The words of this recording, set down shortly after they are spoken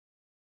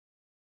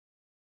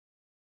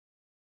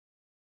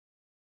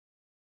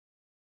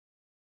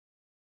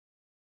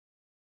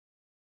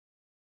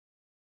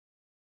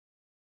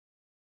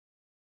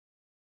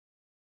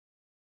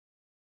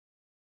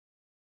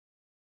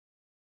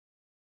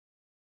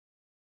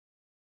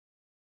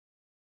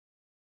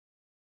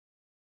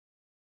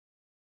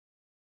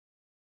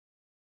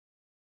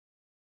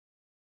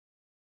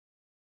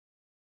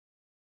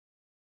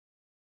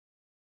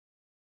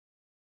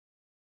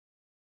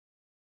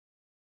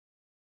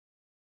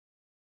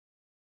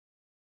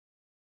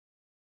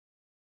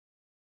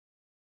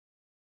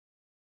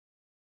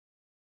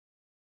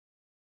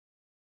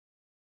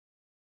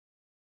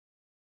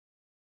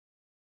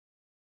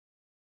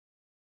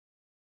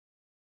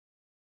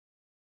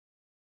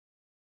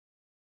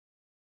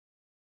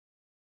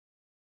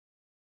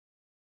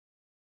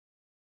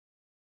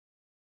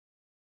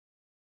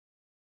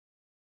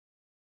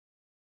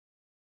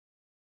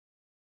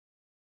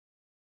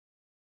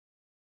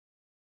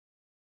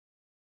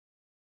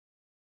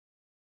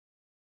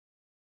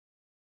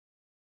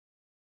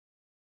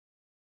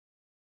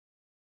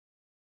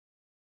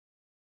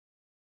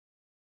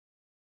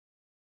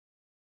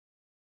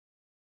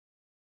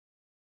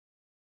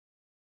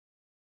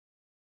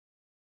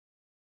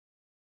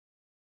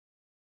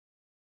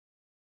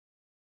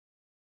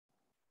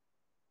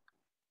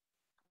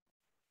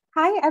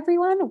Hi,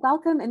 everyone.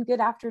 Welcome and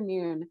good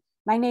afternoon.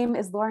 My name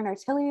is Lauren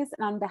Artilles,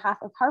 and on behalf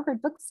of Harvard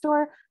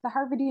Bookstore, the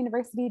Harvard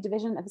University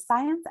Division of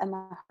Science, and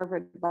the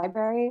Harvard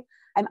Library,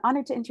 I'm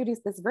honored to introduce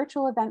this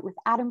virtual event with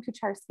Adam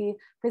Kucharski,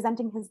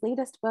 presenting his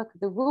latest book,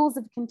 The Rules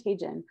of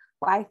Contagion,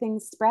 Why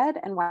Things Spread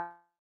and Why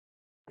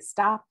They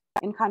Stop,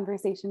 in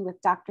conversation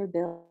with Dr.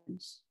 Bill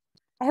Hanage.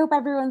 I hope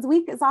everyone's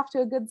week is off to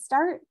a good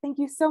start. Thank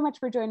you so much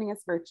for joining us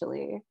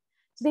virtually.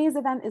 Today's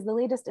event is the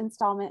latest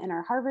installment in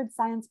our Harvard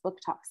Science Book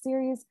Talk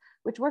series,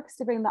 which works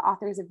to bring the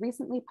authors of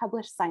recently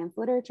published science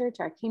literature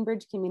to our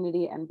Cambridge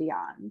community and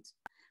beyond.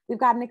 We've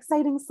got an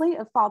exciting slate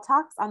of fall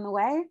talks on the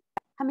way.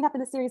 Coming up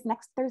in the series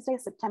next Thursday,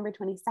 September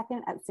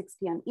 22nd at 6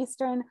 p.m.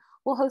 Eastern,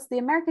 we'll host the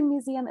American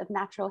Museum of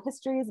Natural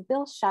History's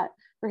Bill Shutt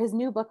for his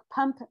new book,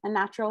 Pump, A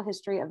Natural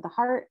History of the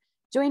Heart,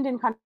 joined in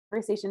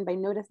conversation by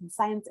noted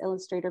science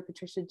illustrator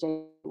Patricia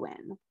J.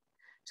 Wynn.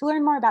 To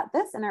learn more about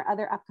this and our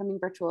other upcoming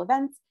virtual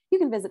events, you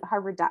can visit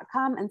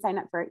harvard.com and sign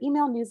up for our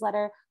email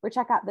newsletter or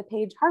check out the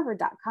page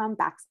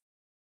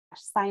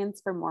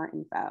harvard.com/science for more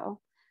info.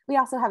 We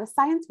also have a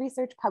Science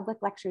Research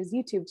Public Lectures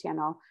YouTube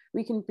channel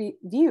where you can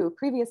view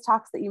previous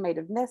talks that you might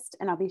have missed,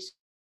 and I'll be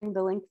sharing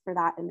the link for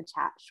that in the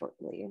chat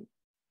shortly.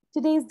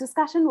 Today's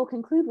discussion will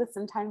conclude with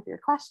some time for your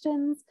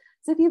questions.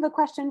 So if you have a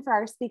question for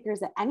our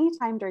speakers at any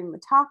time during the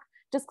talk,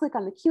 just click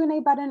on the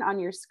Q&A button on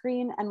your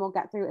screen and we'll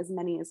get through as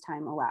many as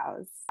time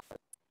allows.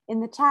 In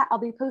the chat, I'll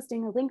be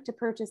posting a link to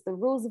purchase The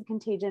Rules of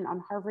Contagion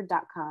on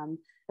harvard.com,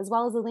 as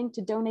well as a link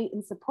to donate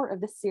in support of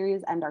this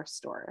series and our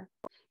store.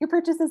 Your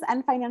purchases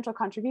and financial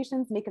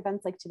contributions make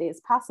events like today's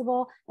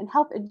possible and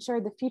help ensure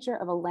the future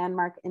of a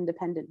landmark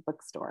independent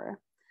bookstore.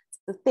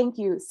 So thank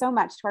you so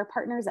much to our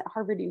partners at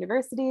Harvard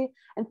University,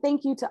 and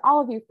thank you to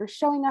all of you for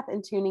showing up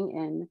and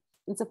tuning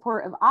in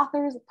support of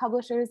authors,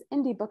 publishers,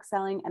 indie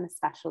bookselling, and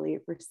especially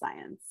for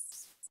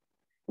science.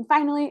 And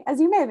finally,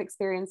 as you may have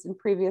experienced in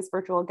previous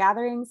virtual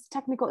gatherings,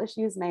 technical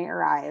issues may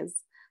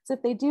arise. So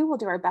if they do, we'll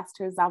do our best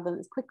to resolve them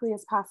as quickly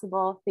as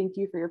possible. Thank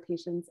you for your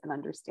patience and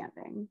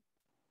understanding.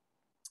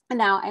 And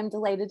now I'm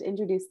delighted to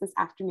introduce this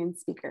afternoon's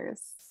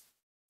speakers.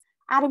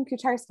 Adam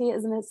Kucharski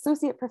is an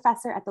associate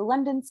professor at the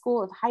London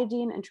School of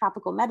Hygiene and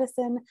Tropical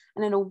Medicine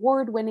and an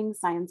award-winning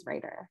science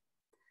writer.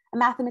 A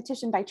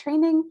mathematician by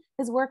training,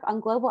 his work on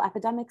global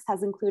epidemics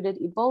has included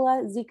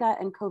Ebola, Zika,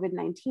 and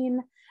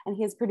COVID-19, and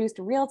he has produced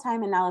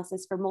real-time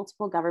analysis for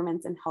multiple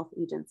governments and health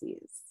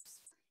agencies.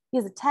 He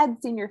is a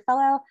TED Senior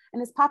Fellow, and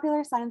his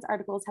popular science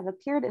articles have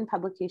appeared in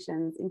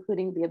publications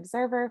including The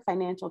Observer,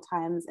 Financial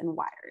Times, and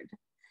Wired.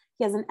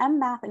 He has an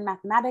M.Math in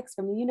Mathematics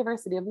from the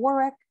University of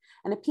Warwick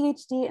and a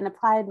PhD in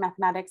Applied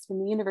Mathematics from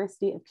the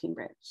University of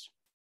Cambridge.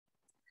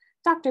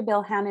 Dr.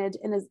 Bill Hanage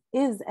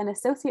is an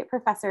associate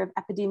professor of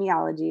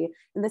epidemiology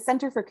in the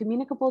Center for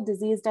Communicable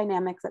Disease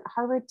Dynamics at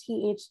Harvard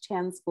T.H.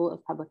 Chan School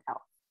of Public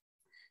Health.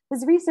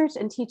 His research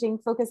and teaching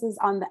focuses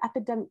on the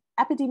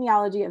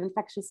epidemiology of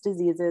infectious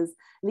diseases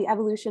and the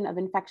evolution of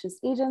infectious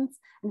agents,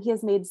 and he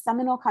has made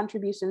seminal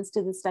contributions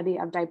to the study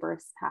of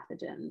diverse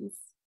pathogens.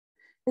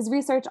 His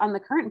research on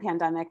the current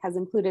pandemic has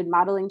included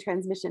modeling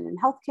transmission in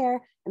healthcare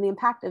and the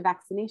impact of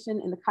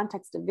vaccination in the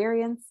context of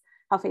variants,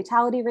 how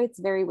fatality rates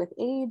vary with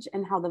age,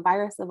 and how the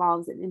virus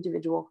evolves in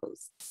individual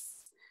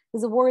hosts.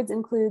 His awards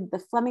include the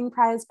Fleming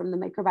Prize from the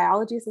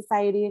Microbiology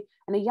Society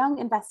and a Young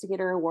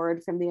Investigator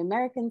Award from the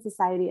American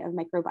Society of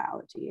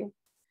Microbiology.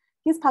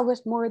 He has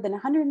published more than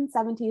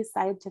 170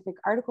 scientific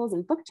articles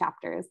and book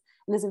chapters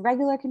and is a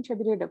regular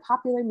contributor to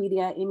popular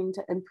media aiming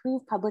to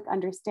improve public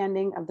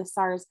understanding of the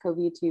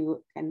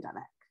SARS-CoV-2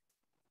 pandemic.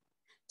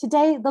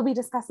 Today, they'll be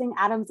discussing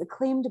Adam's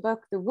acclaimed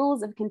book, The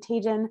Rules of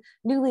Contagion,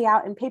 newly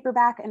out in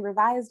paperback and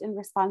revised in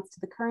response to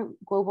the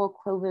current global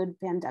COVID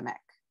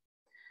pandemic.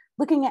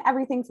 Looking at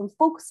everything from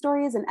folk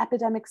stories and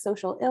epidemic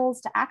social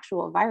ills to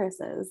actual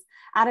viruses,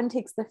 Adam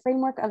takes the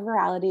framework of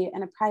virality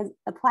and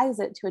applies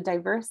it to a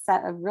diverse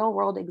set of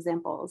real-world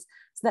examples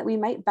so that we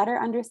might better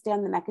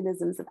understand the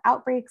mechanisms of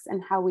outbreaks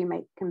and how we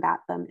might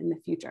combat them in the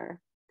future.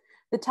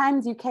 The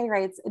Times UK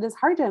writes, "It is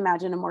hard to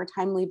imagine a more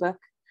timely book.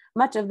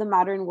 Much of the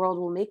modern world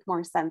will make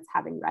more sense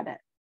having read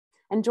it."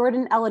 And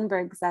Jordan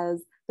Ellenberg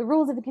says, "The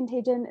Rules of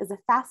Contagion is a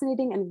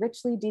fascinating and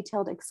richly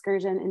detailed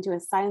excursion into a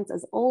science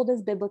as old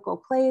as biblical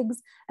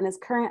plagues and as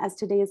current as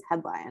today's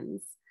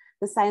headlines.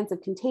 The science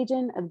of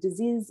contagion, of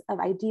disease,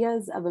 of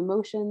ideas, of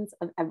emotions,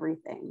 of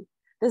everything.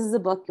 This is a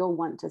book you'll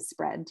want to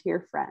spread to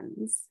your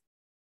friends."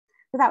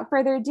 Without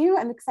further ado,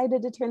 I'm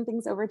excited to turn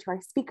things over to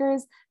our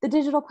speakers. The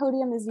digital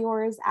podium is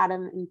yours,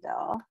 Adam and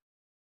Bill.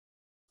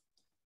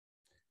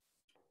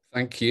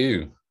 Thank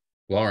you,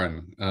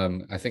 Lauren.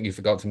 I think you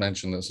forgot to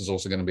mention this is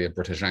also going to be a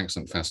British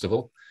accent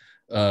festival.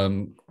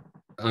 I'm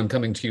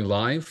coming to you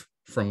live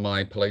from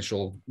my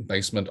palatial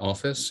basement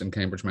office in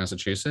Cambridge,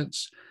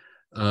 Massachusetts.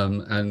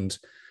 And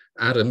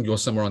Adam, you're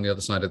somewhere on the other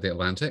side of the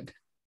Atlantic.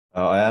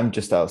 I am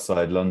just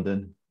outside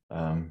London,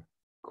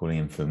 calling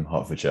in from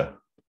Hertfordshire.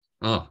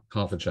 Ah,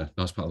 Hertfordshire,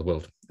 nice part of the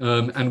world.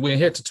 And we're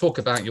here to talk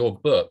about your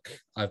book.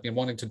 I've been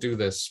wanting to do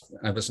this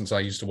ever since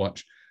I used to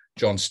watch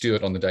Jon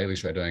Stewart on The Daily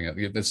Show doing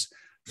it. This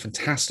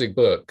fantastic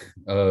book,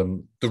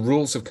 The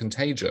Rules of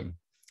Contagion,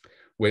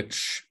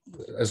 which,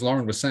 as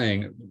Lauren was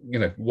saying,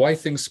 why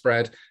things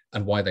spread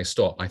and why they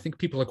stop. I think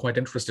people are quite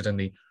interested in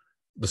the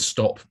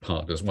stop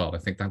part as well. I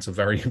think that's a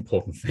very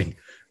important thing,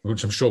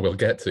 which I'm sure we'll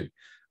get to.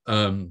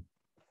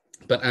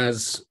 But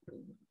as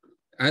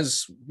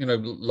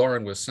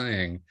Lauren was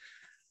saying,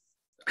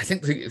 I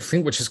think the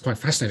thing which is quite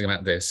fascinating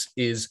about this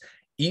is,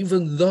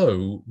 even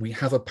though we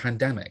have a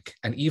pandemic,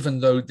 and even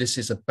though this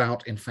is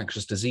about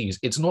infectious disease,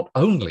 it's not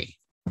only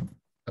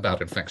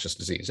about infectious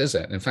disease, is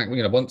it? In fact,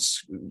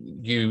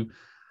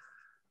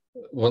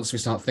 once we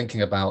start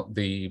thinking about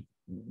the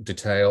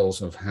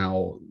details of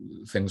how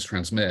things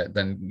transmit,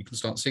 then you can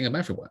start seeing them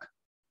everywhere.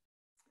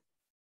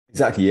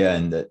 Exactly, yeah.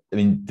 And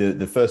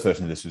the first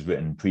version of this was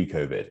written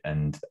pre-COVID,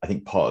 and I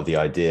think part of the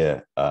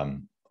idea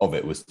of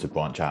it was to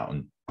branch out.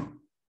 And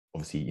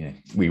obviously,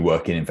 we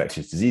work in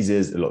infectious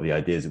diseases. A lot of the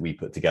ideas that we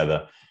put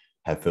together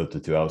have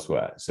filtered through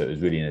elsewhere. So it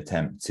was really an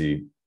attempt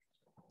to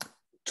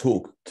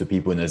talk to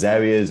people in those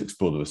areas,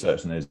 explore the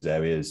research in those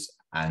areas,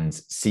 and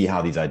see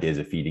how these ideas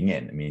are feeding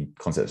in.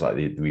 Concepts like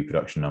the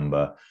reproduction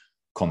number,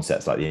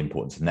 concepts like the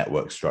importance of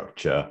network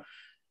structure,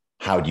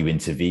 how do you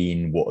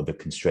intervene, what are the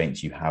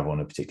constraints you have on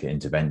a particular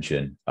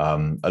intervention.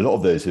 A lot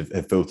of those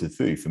have filtered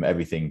through from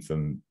everything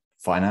from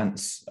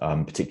finance,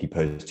 particularly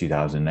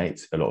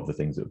post-2008, a lot of the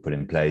things that were put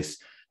in place.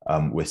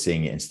 We're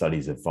seeing it in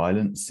studies of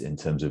violence in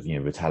terms of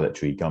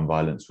retaliatory gun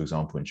violence, for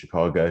example, in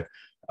Chicago.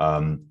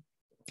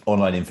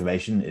 Online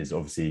information is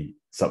obviously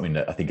something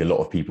that I think a lot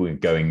of people are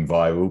going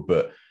viral,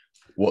 but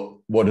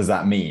what does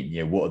that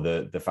mean? What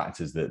are the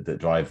factors that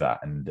drive that,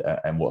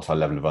 and what's our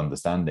level of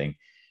understanding?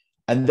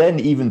 And then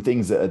even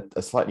things that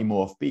are slightly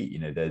more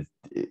offbeat.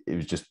 It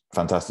was just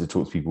fantastic to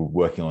talk to people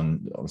working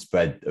on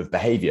spread of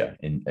behavior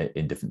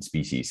in different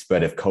species,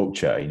 spread of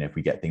culture. If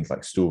we get things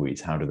like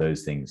stories, how do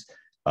those things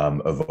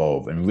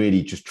evolve? And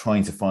really just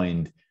trying to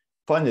find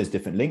those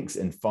different links,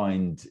 and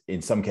find,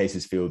 in some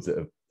cases, fields that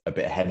are a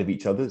bit ahead of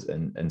each other's,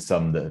 and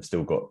some that have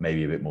still got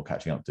maybe a bit more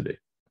catching up to do.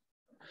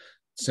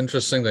 It's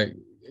interesting that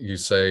you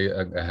say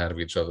ahead of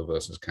each other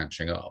versus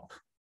catching up.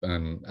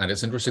 And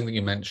it's interesting that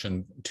you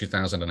mentioned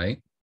 2008,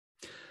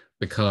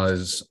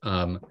 because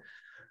I'm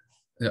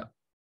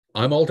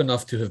old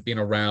enough to have been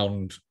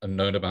around and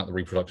known about the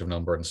reproductive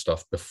number and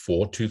stuff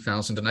before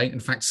 2008. In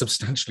fact,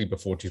 substantially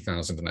before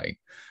 2008.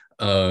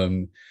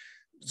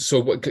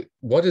 So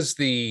what is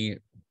the,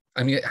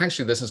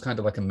 actually, this is kind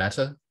of like a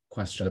meta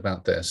question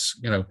about this.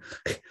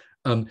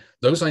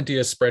 Those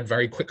ideas spread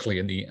very quickly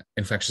in the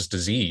infectious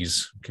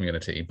disease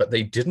community, but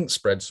they didn't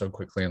spread so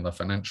quickly in the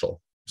financial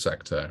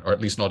sector, or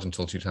at least not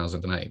until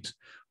 2008.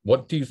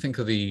 What do you think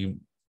are the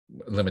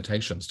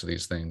limitations to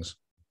these things?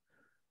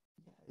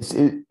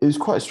 It was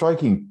quite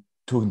striking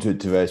talking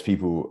to various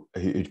people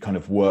who'd kind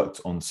of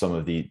worked on some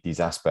of these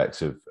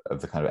aspects of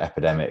the kind of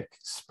epidemic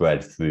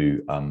spread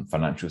through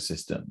financial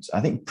systems.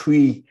 I think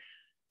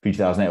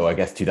pre-2008, or I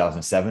guess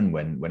 2007,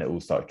 when it all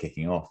started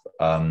kicking off,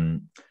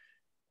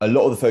 a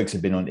lot of the folks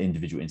had been on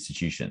individual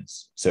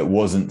institutions. So it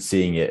wasn't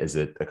seeing it as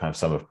a kind of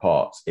sum of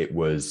parts. It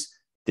was,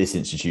 this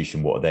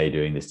institution, what are they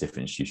doing? This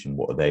different institution,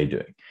 what are they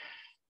doing?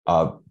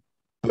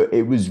 But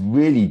it was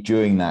really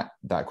during that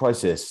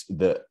crisis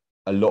that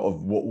a lot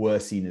of what were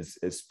seen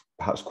as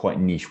perhaps quite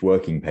niche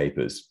working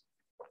papers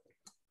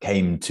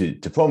came to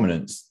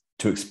prominence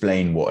to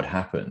explain what had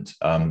happened.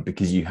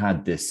 Because you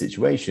had this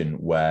situation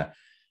where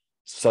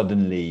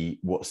suddenly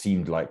what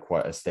seemed like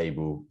quite a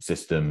stable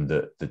system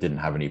that didn't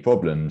have any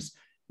problems,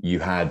 you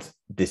had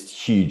this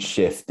huge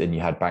shift, and you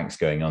had banks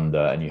going under,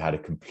 and you had a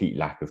complete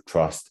lack of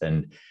trust,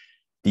 and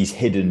these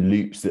hidden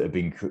loops that have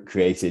been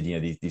created,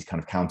 these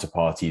kind of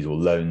counterparties or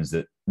loans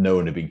that no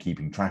one had been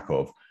keeping track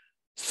of.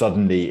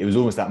 Suddenly, it was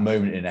almost that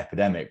moment in an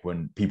epidemic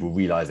when people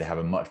realize they have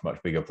a much, much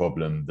bigger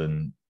problem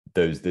than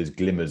those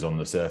glimmers on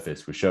the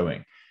surface were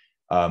showing.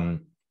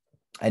 In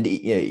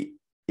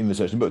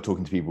research and book,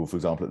 talking to people, for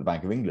example, at the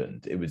Bank of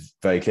England, it was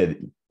very clear that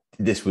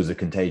this was a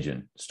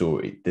contagion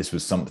story. This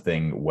was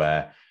something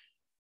where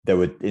there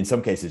were, in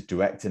some cases,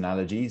 direct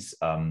analogies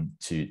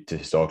to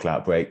historical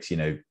outbreaks.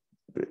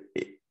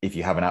 If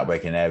you have an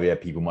outbreak in an area,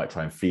 people might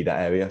try and flee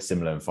that area.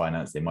 Similar in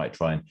finance, they might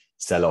try and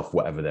sell off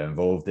whatever they're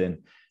involved in.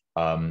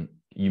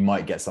 You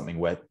might get something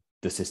where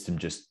the system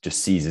just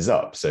seizes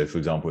up. So, for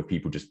example, if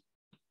people just,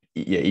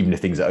 even if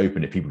things are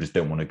open, if people just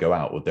don't want to go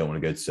out or don't want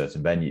to go to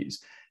certain venues.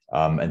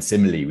 And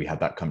similarly, we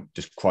had that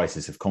just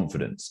crisis of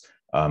confidence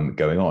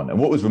going on. And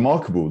what was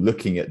remarkable,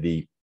 looking at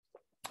the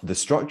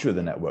structure of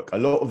the network, a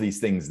lot of these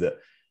things that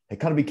had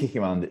kind of been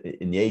kicking around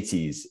in the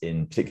 80s,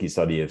 in particularly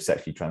study of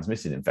sexually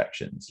transmitted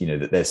infections,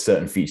 that there's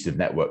certain features of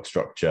network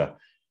structure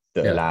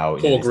that allow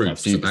core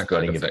groups kind of and that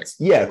kind of thing.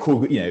 Yeah,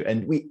 core,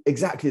 and we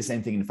exactly the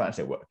same thing in the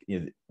financial network.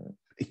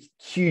 A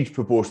huge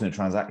proportion of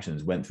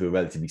transactions went through a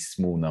relatively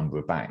small number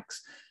of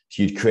banks.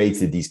 So you'd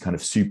created these kind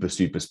of super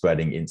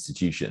spreading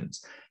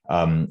institutions.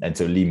 And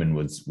so Lehman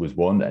was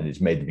one, and it's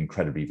made them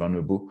incredibly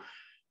vulnerable.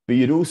 But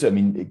you'd also,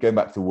 going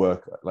back to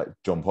work like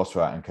John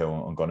Posserat and co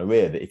on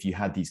gonorrhea, that if you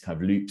had these kind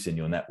of loops in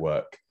your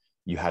network,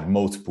 you had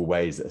multiple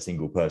ways that a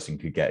single person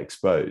could get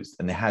exposed.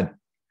 And they had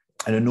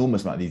an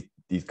enormous amount of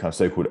these kind of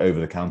so-called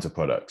over-the-counter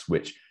products,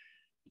 which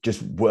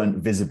just weren't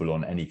visible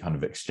on any kind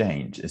of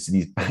exchange. And so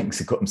these banks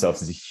have got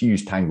themselves as a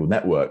huge tangled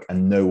network,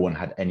 and no one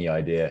had any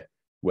idea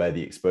where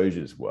the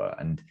exposures were.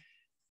 And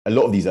a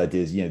lot of these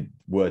ideas,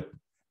 were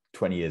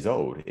 20 years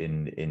old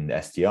in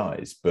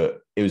STIs, but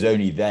it was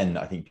only then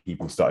I think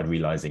people started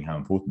realizing how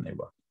important they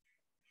were.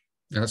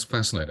 That's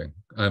fascinating.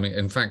 I mean,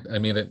 in fact,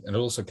 it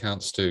also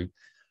counts to,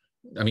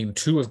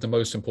 two of the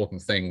most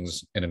important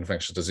things in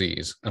infectious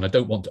disease, and I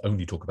don't want to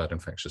only talk about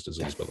infectious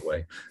disease, by the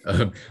way,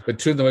 but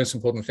two of the most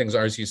important things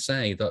are, as you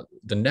say, that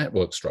the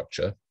network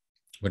structure,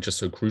 which is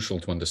so crucial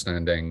to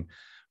understanding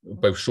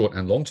both short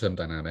and long-term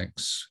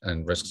dynamics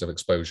and risks of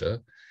exposure,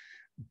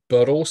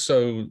 but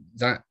also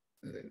that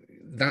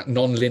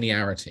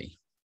non-linearity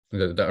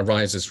that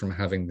arises from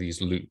having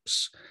these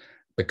loops,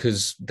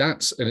 because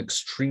that's an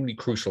extremely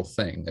crucial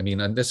thing.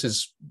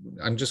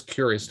 I'm just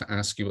curious to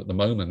ask you at the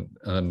moment,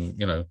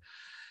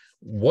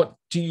 what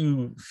do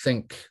you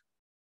think,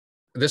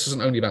 this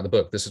isn't only about the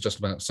book, this is just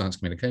about science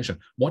communication.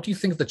 What do you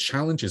think the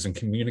challenges in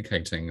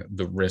communicating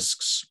the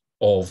risks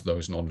of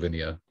those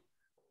non-linear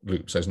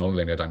loops, those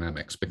non-linear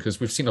dynamics? Because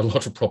we've seen a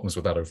lot of problems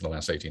with that over the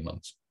last 18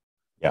 months.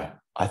 Yeah,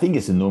 I think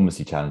it's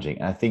enormously challenging.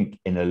 And I think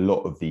in a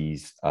lot of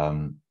these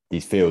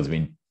fields,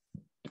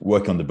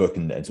 working on the book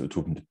and sort of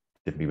talking to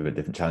different people about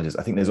different challenges,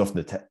 I think there's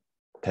often the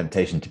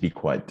temptation to be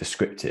quite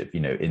descriptive,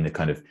 in the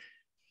kind of,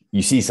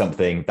 you see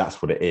something,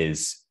 that's what it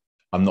is.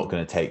 I'm not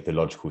going to take the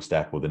logical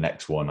step or the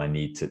next one. I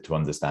need to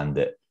understand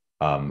it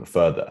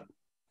further.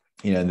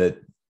 To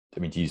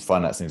use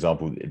finance as an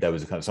example, there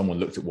was a kind of, someone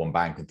looked at one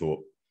bank and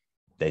thought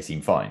they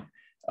seem fine.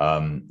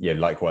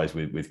 Likewise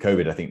with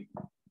COVID, I think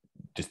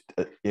just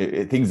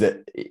things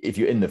that if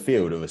you're in the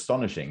field are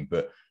astonishing,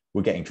 but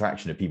we're getting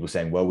traction of people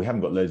saying, well, we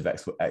haven't got loads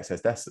of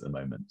excess deaths at the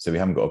moment, so we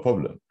haven't got a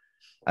problem.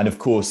 And of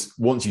course,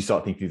 once you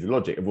start thinking through the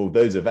logic of all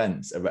those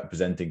events are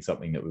representing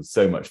something that was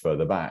so much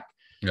further back,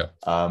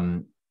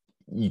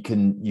 you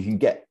can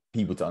get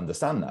people to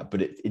understand that,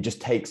 but it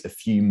just takes a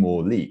few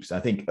more leaps.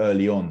 I think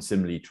early on,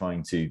 similarly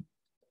trying to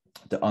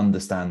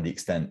understand the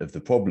extent of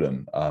the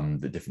problem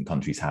that different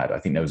countries had, I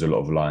think there was a lot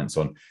of reliance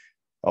on,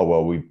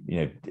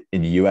 in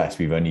the US,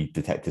 we've only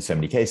detected so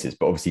many cases,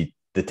 but obviously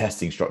the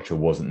testing structure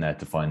wasn't there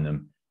to find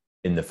them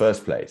in the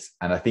first place.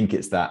 And I think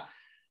it's that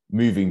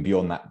moving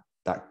beyond that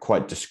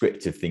quite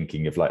descriptive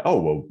thinking of like,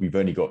 we've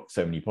only got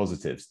so many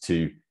positives,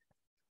 to,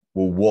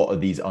 well, what are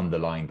these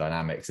underlying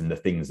dynamics and the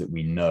things that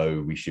we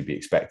know we should be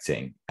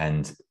expecting?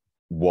 And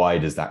why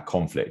does that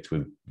conflict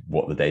with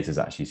what the data is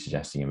actually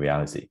suggesting in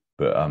reality?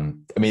 But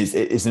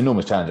it's an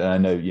enormous challenge. And I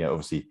know,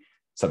 obviously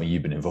something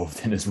you've been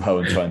involved in as well,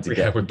 and trying to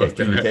get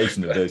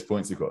communication of those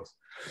points across.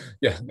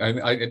 Yeah, and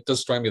it does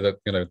strike me that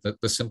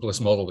the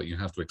simplest model that you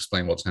have to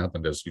explain what's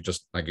happened is you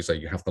just, like you say,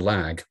 you have the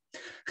lag,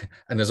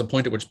 and there's a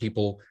point at which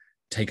people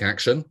take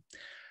action,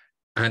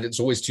 and it's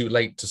always too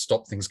late to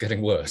stop things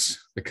getting worse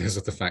because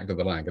of the fact of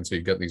the lag, and so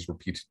you get these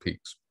repeated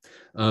peaks.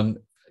 I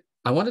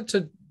wanted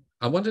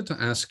to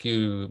ask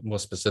you more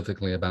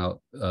specifically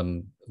about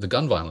the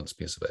gun violence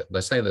piece of it.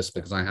 I say this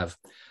because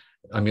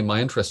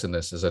my interest in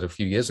this is that a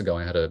few years ago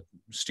I had a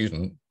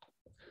student.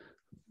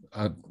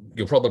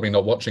 You're probably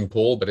not watching,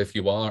 Paul, but if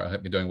you are, I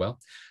hope you're doing well,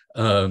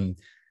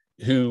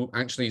 who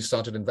actually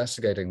started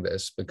investigating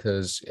this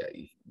because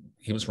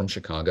he was from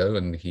Chicago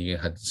and he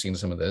had seen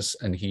some of this,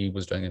 and he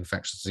was doing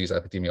infectious disease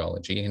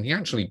epidemiology. And he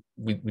actually,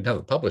 we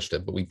never published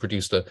it, but we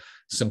produced a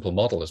simple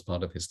model as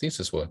part of his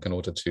thesis work in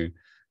order to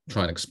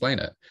try and explain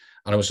it.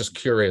 And I was just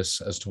curious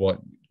as to what,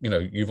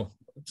 you've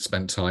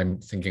spent time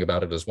thinking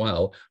about it as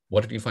well.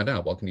 What did you find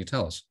out? What can you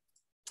tell us?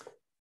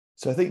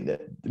 So I think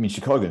that,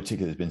 Chicago in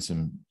particular, there's been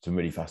some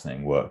really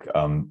fascinating work,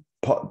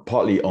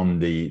 partly on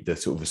the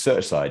sort of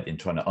research side in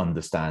trying to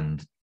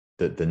understand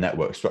the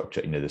network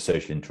structure, the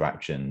social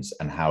interactions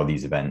and how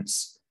these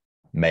events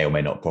may or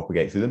may not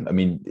propagate through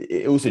them.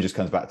 It also just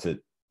comes back to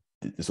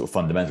the sort of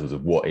fundamentals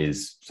of what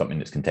is something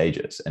that's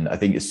contagious. And I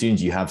think as soon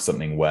as you have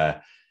something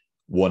where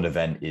one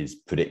event is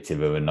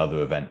predictive of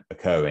another event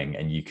occurring,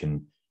 and you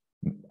can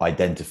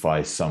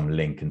identify some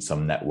link and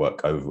some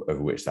network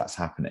over which that's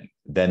happening,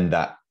 then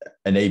that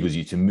enables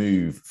you to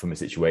move from a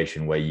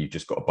situation where you've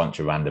just got a bunch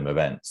of random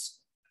events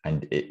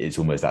and it's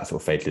almost that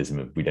sort of fatalism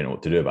of we don't know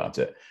what to do about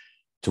it,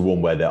 to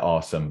one where there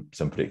are some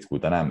predictable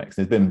dynamics.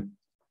 There's been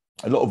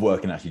a lot of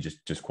work in actually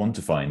just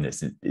quantifying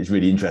this. It's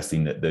really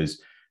interesting that those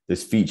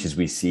features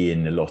we see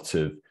in a lot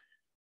of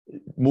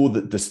more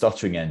the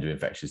stuttering end of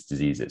infectious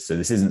diseases. So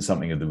this isn't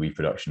something of the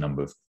reproduction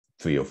number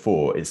 3 or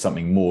 4. It's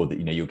something more that,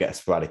 you'll get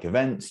sporadic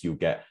events, you'll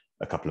get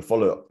a couple of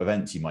follow-up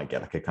events, you might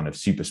get like a kind of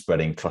super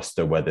spreading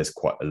cluster where there's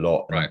quite a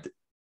lot. Right.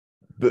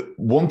 But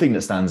one thing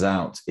that stands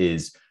out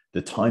is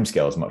the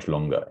timescale is much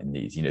longer in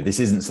these. This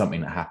isn't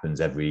something that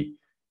happens every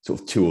sort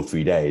of 2 or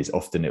 3 days.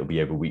 Often it'll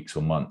be over weeks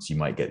or months. You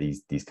might get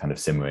these kind of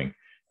simmering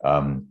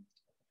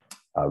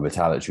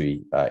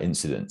retaliatory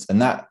incidents.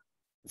 And that,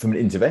 from an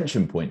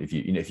intervention point of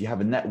view, if you have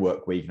a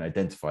network where you can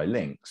identify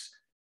links,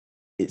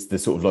 it's the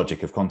sort of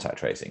logic of contact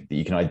tracing, that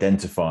you can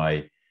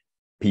identify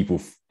people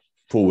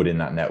fall within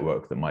that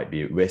network that might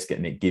be at risk,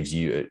 and it gives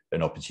you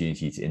an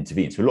opportunity to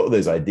intervene. So a lot of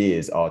those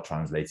ideas are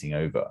translating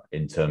over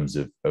in terms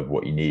of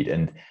what you need.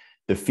 And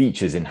the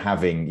features in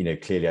having, you know,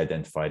 clearly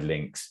identified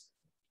links,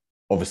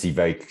 obviously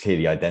very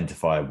clearly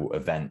identifiable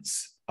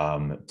events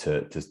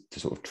to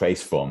sort of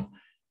trace from,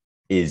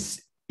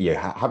 is, you know,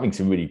 having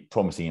some really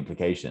promising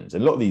implications. A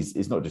lot of these,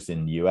 it's not just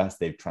in the US,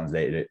 they've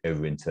translated it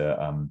over into,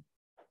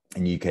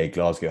 in UK,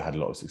 Glasgow had a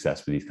lot of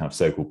success with these kind of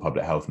so-called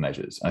public health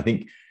measures. I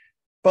think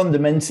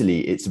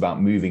fundamentally, it's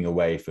about moving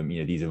away from, you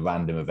know, these are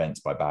random events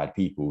by bad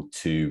people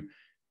to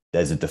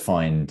there's a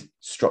defined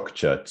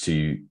structure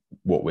to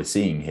what we're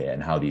seeing here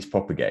and how these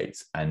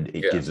propagate, and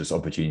it gives us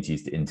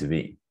opportunities to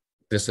intervene.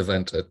 This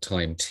event at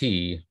time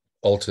T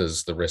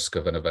alters the risk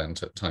of an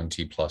event at time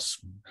T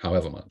plus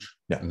however much.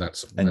 Yeah. And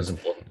that's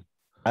important.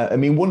 I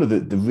mean, one of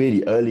the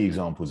really early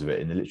examples of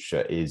it in the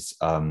literature is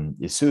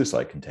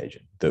suicide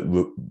contagion, that,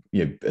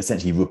 you know,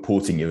 essentially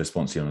reporting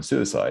irresponsibly on a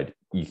suicide,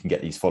 you can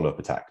get these follow-up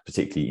attacks,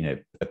 particularly, you know,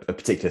 a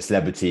particular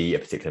celebrity, a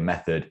particular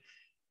method,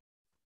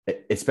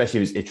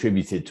 especially if it's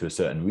attributed to a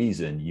certain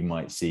reason. You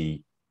might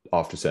see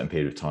after a certain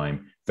period of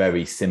time,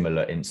 very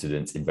similar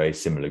incidents in very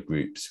similar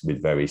groups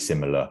with very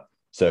similar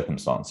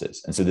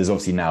circumstances. And so there's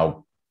obviously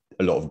now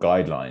a lot of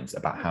guidelines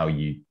about how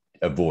you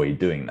avoid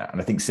doing that. And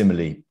I think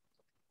similarly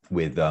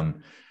with, you know,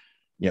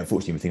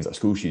 unfortunately with things like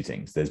school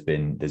shootings, there's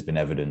been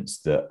evidence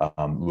that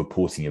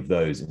reporting of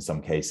those in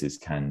some cases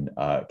can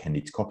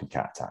lead to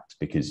copycat attacks,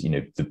 because, you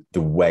know,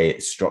 the way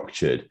it's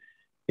structured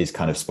is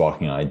kind of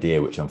sparking an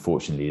idea, which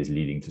unfortunately is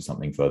leading to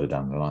something further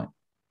down the line.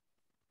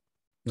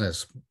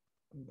 Yes.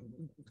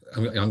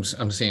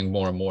 I'm seeing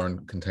more and more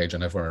in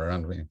contagion everywhere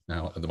around me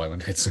now at the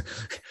moment. It's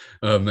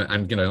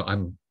and, you know,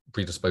 I'm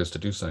predisposed to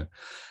do so.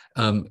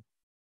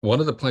 One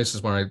of the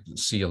places where I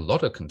see a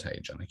lot of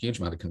contagion, a huge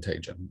amount of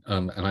contagion,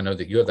 and I know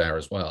that you're there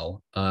as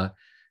well,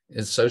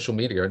 is social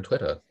media and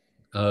Twitter.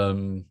 I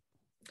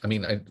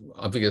mean,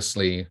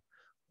 obviously,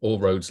 all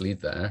roads lead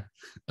there.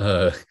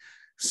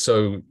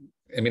 So,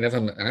 I mean, if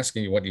I'm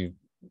asking you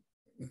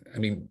I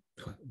mean,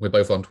 we're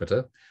both on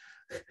Twitter.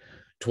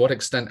 To what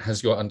extent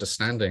has your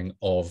understanding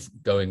of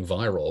going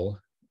viral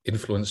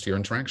influenced your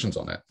interactions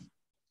on it?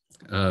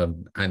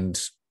 And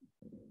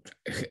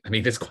I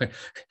mean,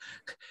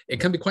 it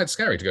can be quite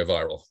scary to go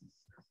viral,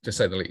 to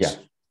say the least.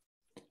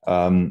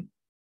 Yeah. And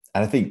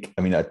I think,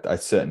 I mean, I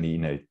certainly, you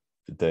know,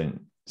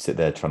 don't sit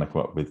there trying to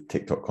come up with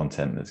TikTok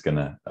content that's going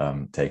to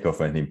take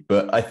off or anything.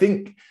 But I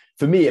think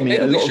for me, I mean,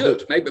 maybe we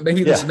should.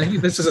 Maybe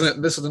this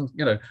is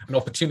you know, an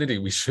opportunity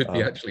we should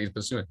be actually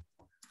pursuing.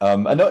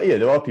 And yeah,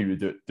 there are people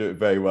who do it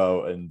very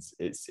well, and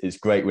it's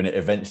great when it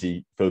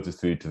eventually filters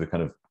through to the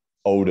kind of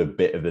older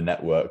bit of the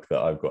network that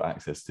I've got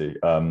access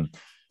to.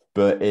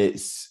 But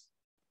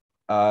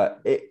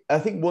I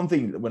think one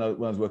thing when I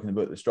was working the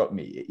book that struck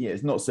me, you know,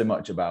 it's not so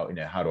much about, you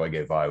know, how do I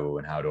go viral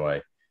and how do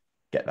I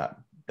get that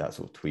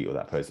sort of tweet or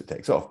that post that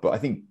takes off. But I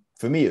think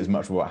for me, it was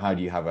much more about how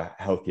do you have a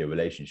healthier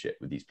relationship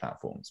with these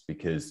platforms,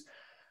 because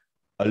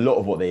a lot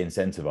of what they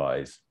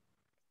incentivize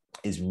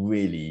is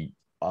really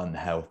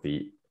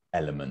unhealthy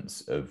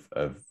elements of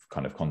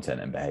kind of content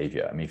and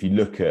behavior. I mean, if you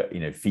look at, you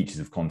know, features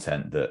of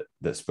content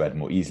that spread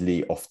more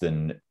easily,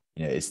 often,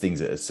 you know, it's things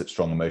that are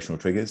strong emotional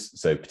triggers.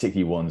 So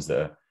particularly ones that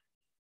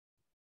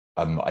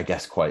are, I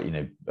guess, quite, you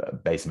know,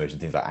 base emotion,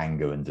 things like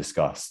anger and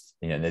disgust.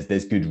 You know,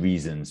 there's good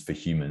reasons for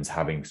humans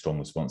having strong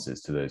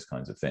responses to those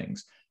kinds of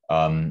things.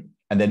 And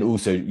then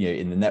also, you know,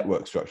 in the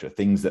network structure,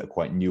 things that are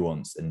quite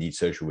nuanced and need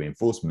social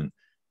reinforcement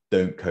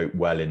don't cope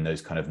well in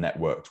those kind of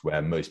networks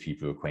where most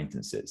people are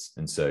acquaintances.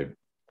 And so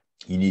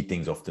you need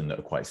things often that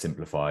are quite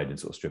simplified and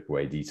sort of strip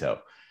away detail.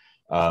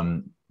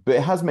 But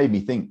it has made me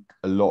think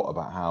a lot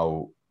about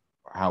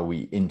how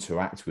we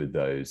interact with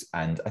those.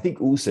 And I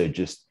think also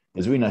just,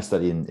 there's a really nice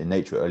study in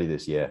Nature earlier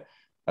this year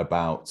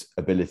about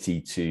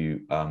ability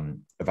to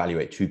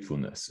evaluate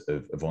truthfulness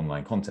of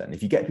online content. And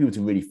if you get people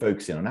to really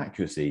focus in on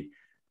accuracy,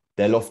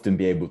 they'll often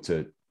be able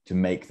to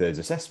make those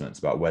assessments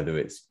about whether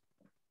it's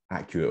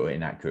accurate or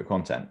inaccurate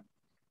content.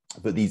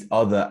 But these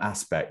other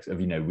aspects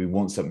of, you know, we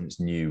want something that's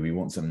new, we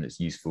want something that's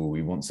useful,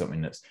 we want something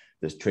that's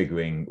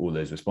triggering all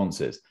those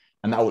responses,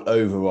 and that will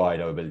override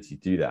our ability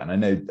to do that. And I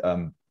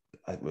know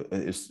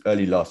it was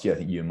early last year, I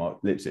think you and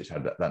Mark Lipsitch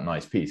had that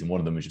nice piece, and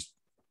one of them was just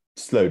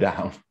slow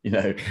down, you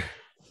know,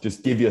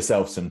 just give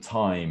yourself some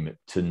time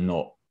to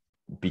not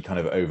be kind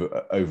of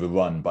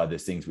overrun by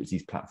those things which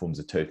these platforms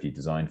are totally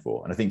designed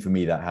for. And I think for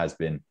me that has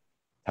been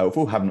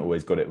helpful. Haven't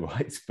always got it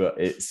right, but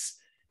it's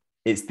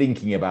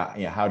thinking about,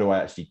 you know, how do I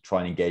actually try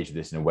and engage with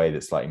this in a way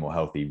that's slightly more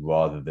healthy,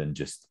 rather than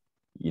just,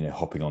 you know,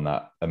 hopping on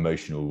that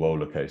emotional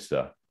roller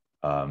coaster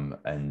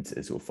and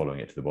sort of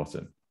following it to the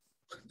bottom.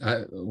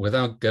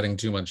 Without getting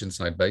too much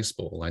inside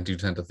baseball, I do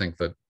tend to think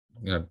that,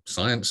 you know,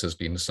 science has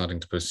been starting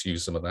to pursue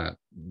some of that,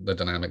 the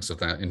dynamics of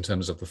that, in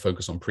terms of the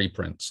focus on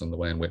preprints and the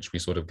way in which we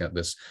sort of get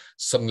this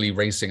suddenly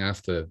racing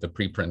after the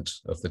preprint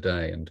of the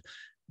day. And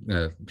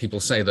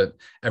people say that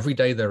every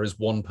day there is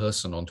one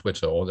person on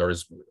Twitter, or there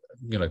is,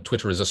 you know,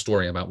 Twitter is a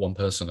story about one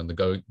person, and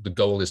the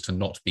goal is to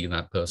not be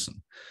that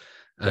person.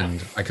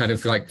 And I kind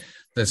of feel like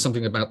there's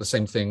something about the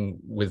same thing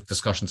with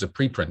discussions of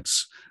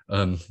preprints.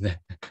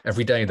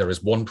 Every day there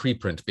is one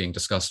preprint being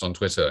discussed on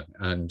Twitter,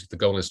 and the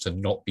goal is to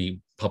not be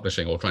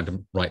publishing or trying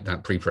to write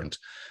that preprint,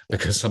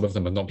 because some of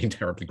them have not been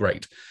terribly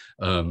great.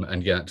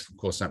 And yet, of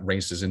course, that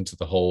races into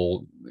the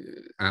whole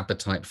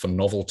appetite for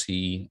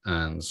novelty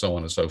and so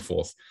on and so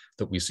forth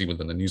that we see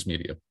within the news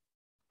media.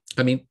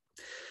 I mean,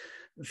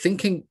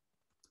 thinking,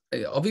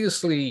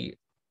 obviously,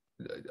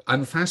 I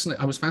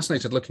was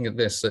fascinated looking at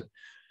this, that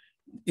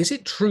is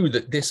it true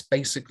that this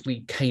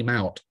basically came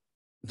out,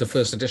 the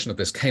first edition of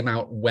this came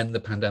out when the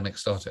pandemic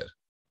started?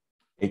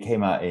 It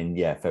came out in,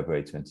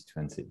 February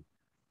 2020.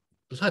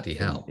 Bloody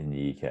hell. In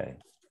the UK.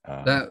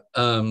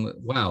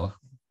 Wow.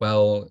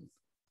 Well,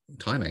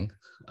 timing.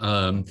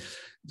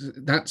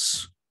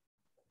 That's,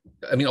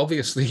 I mean,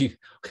 obviously,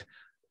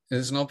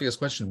 it's an obvious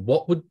question.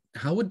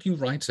 How would you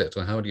write it,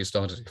 or how would you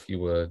start it if you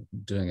were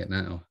doing it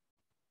now?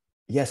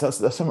 Yes, that's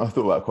something I've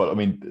thought about quite. I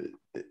mean,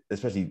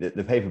 especially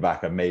the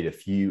paperback, I've made a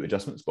few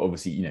adjustments, but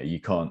obviously, you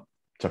can't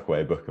chuck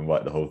away a book and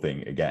write the whole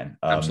thing again.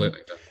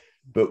 Absolutely.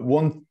 But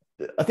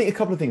I think a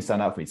couple of things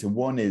stand out for me. So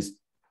one is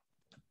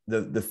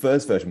the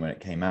first version when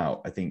it came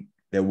out, I think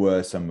there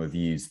were some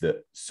reviews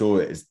that saw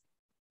it as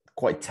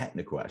quite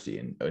technical, actually,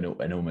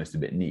 and almost a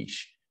bit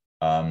niche.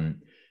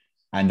 And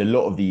a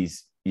lot of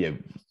these,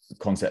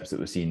 concepts that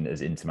were seen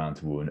as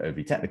insurmountable and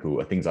overly technical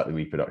are things like the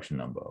reproduction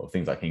number or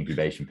things like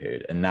incubation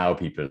period. And now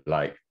people are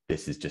like,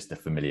 this is just a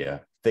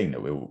familiar thing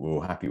that we're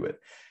all happy with.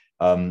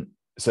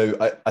 So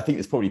I think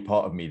it's probably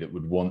part of me that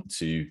would want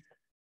to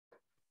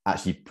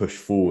actually push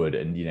forward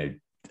and,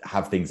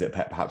 have things that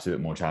perhaps a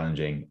bit more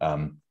challenging,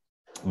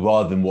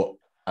 rather than what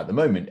at the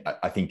moment,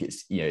 I think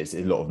it's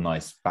a lot of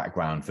nice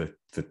background for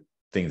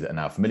things that are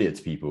now familiar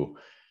to people.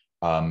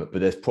 But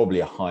there's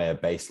probably a higher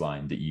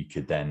baseline that you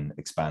could then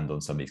expand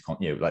on some of these,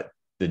 like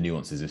the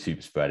nuances of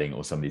super spreading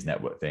or some of these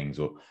network things,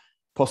 or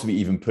possibly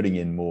even putting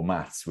in more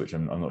maths, which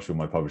I'm not sure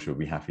my publisher would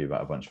be happy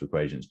about a bunch of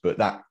equations, but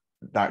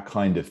that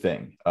kind of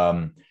thing.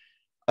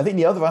 I think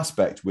the other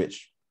aspect,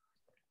 which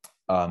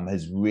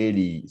has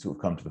really sort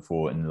of come to the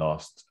fore in the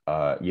last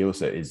year or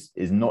so,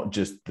 is not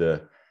just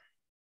the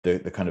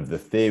kind of the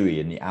theory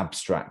and the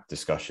abstract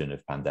discussion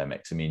of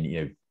pandemics. I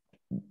mean,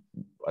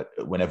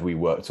 whenever we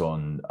worked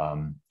on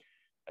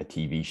a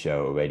TV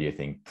show or radio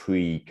thing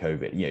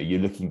pre-COVID, you're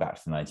looking back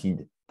to the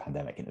 19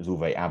 pandemic and it was all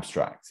very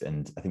abstract.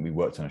 And I think we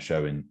worked on a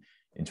show in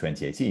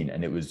 2018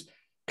 and it was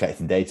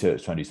collecting data, it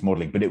was trying to do some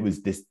modeling, but it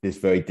was this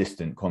very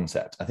distant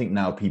concept. I think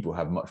now people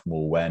have much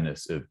more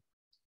awareness of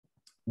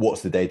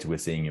what's the data we're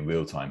seeing in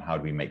real time, how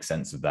do we make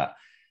sense of that?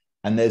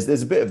 And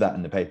there's a bit of that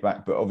in the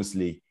paperback, but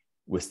obviously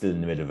we're still in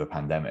the middle of a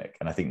pandemic.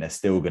 And I think there's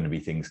still going to be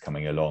things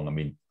coming along. I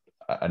mean,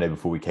 I know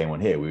before we came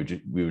on here, we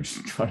were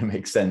just trying to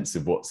make sense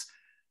of what's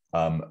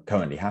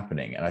currently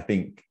happening. And I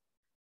think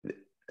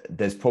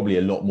there's probably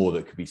a lot more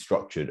that could be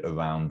structured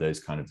around those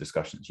kind of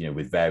discussions,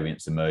 with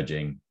variants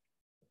emerging,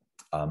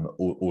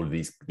 all of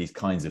these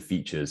kinds of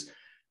features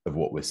of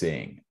what we're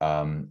seeing.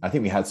 I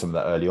think we had some of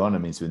that early on. I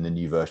mean, so in the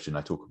new version,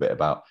 I talk a bit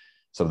about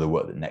some of the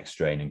work that Next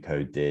Strain and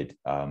Code did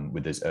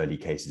with those early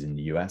cases in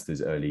the US,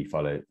 those early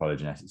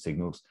phylogenetic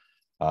signals.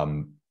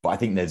 But I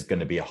think there's going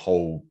to be a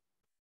whole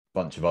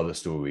bunch of other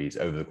stories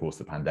over the course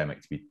of the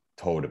pandemic to be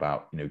told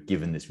about,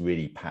 given this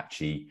really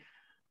patchy,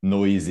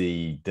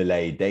 noisy,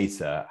 delayed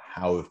data,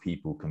 how have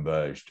people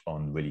converged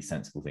on really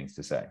sensible things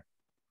to say?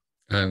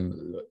 And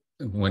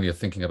when you're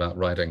thinking about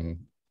writing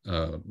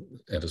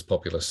it as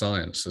popular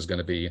science, there's going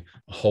to be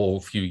a whole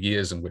few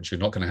years in which you're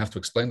not going to have to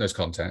explain those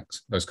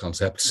concepts,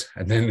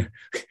 and then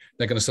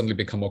they're going to suddenly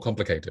become more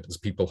complicated as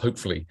people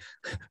hopefully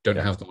don't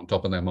have them on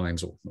top of their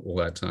minds all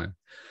that time.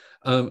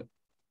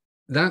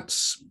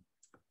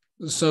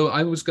 So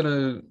I was going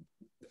to,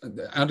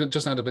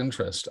 just out of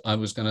interest, I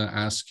was going to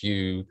ask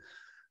you,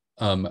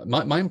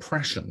 my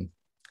impression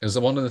is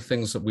that one of the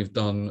things that we've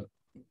done,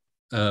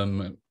 I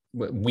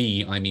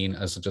mean,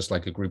 as just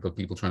like a group of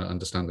people trying to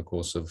understand the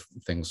course of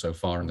things so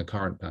far in the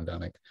current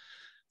pandemic,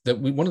 that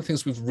one of the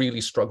things we've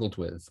really struggled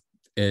with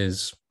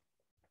is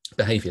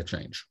behavior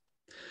change.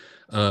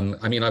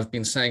 I mean, I've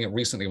been saying it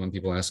recently when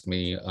people ask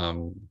me,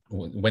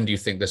 when do you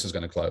think this is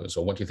going to close?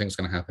 Or what do you think is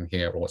going to happen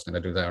here? Or what's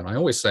going to do there? And I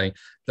always say,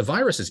 the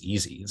virus is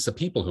easy. It's the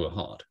people who are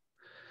hard.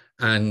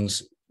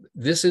 And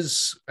this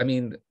is, I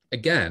mean,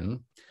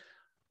 again,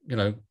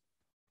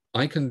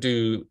 I can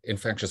do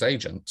infectious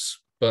agents,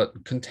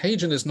 but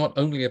contagion is not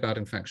only about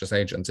infectious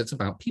agents, it's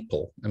about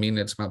people. I mean,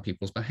 it's about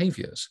people's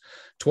behaviors.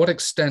 To what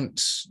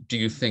extent do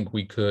you think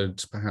we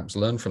could perhaps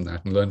learn from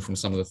that and learn from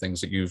some of the things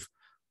that you've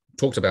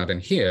talked about in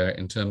here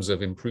in terms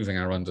of improving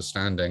our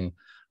understanding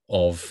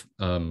of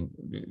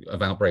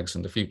outbreaks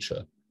in the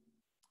future?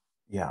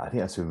 Yeah, I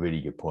think that's a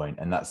really good point.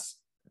 And that's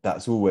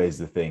always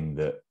the thing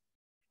that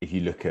if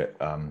you look at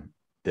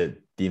the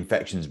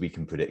infections we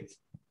can predict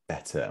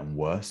better and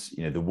worse,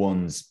 the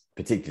ones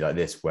particularly like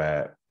this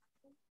where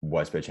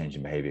widespread change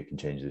in behavior can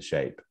change the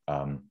shape,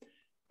 are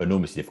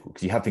enormously difficult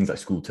because you have things like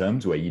school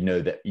terms where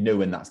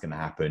when that's going to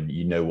happen,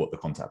 what the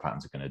contact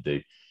patterns are going to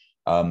do.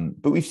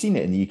 But we've seen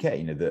it in the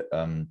UK,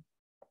 that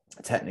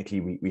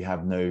technically we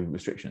have no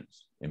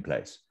restrictions in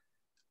place.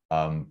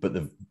 But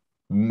the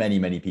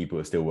many people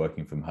are still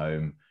working from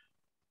home.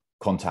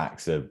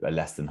 Contacts are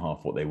less than half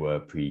what they were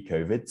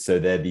pre-COVID. So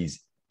there are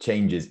these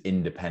changes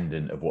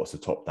independent of what's a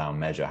top-down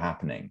measure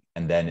happening.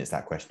 And then it's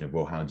that question of,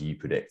 well, how do you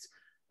predict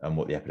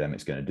what the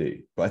epidemic's going to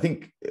do? But I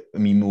think, I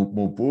mean,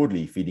 more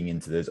broadly, feeding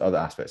into those other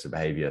aspects of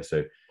behavior,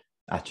 so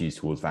attitudes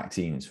towards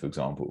vaccines, for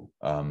example,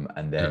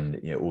 and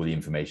then all the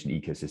information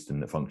ecosystem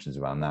that functions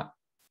around that.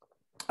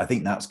 I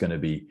think that's going to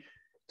be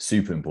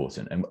super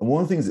important. And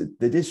one of the things that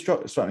did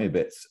struck me a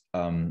bit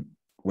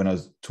when I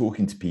was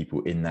talking to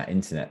people in that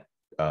internet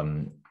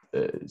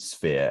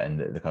sphere and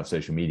the kind of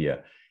social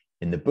media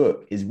in the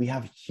book is we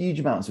have huge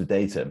amounts of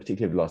data,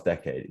 particularly over the last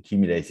decade,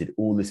 accumulated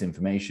all this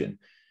information,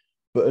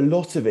 but a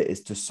lot of it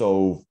is to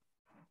solve,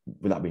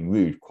 without being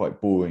rude,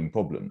 quite boring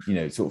problems.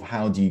 Sort of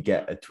how do you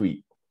get a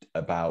tweet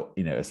about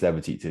a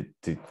celebrity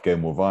to go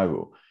more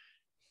viral?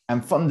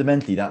 And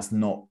fundamentally, that's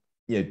not,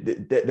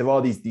 there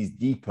are these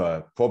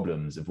deeper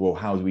problems of, well,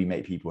 how do we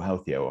make people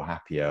healthier or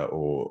happier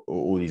or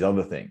all these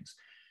other things?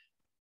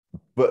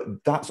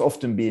 But that's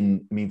often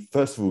been, I mean,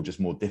 first of all, just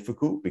more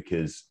difficult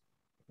because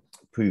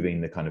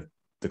proving the kind of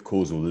the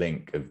causal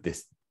link of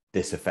this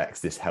affects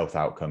this health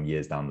outcome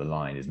years down the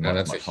line is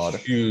much harder.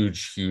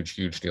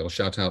 Huge deal.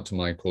 Shout out to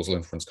my causal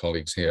inference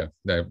colleagues here.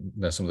 They're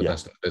some of the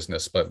best in the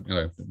business, but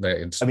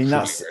it's. I mean,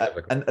 that's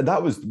and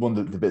that was one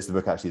of the bits of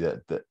the book actually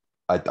that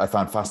I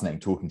found fascinating,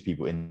 talking to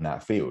people in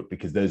that field,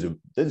 because those are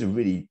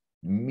really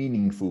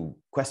meaningful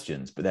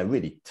questions, but they're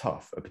really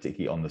tough,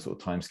 particularly on the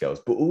sort of timescales,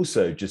 but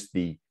also just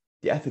the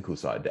ethical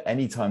side. That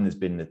anytime there's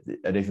been, I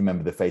don't know if you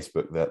remember the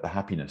Facebook, the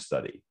happiness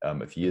study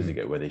a few years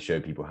ago, where they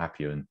showed people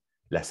happier and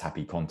less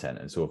happy content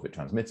and saw if it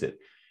transmitted.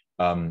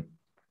 And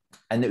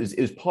it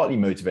was partly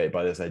motivated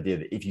by this idea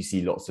that if you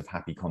see lots of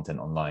happy content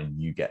online,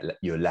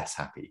 you're less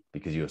happy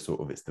because you're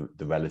sort of, it's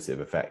the relative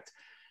effect.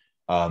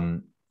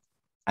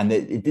 And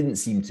it didn't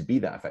seem to be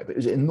that effect, but it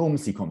was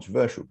enormously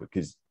controversial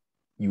because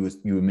you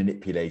were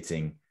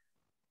manipulating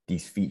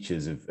these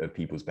features of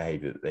people's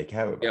behavior that they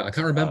care about. Yeah, I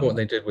can't remember what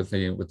they did with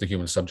the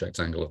human subjects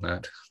angle of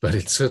that, but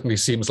it certainly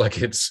seems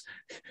like it's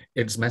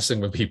messing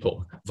with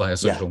people via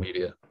social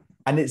media.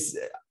 And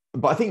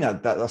but I think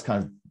that's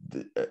kind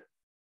of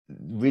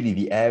really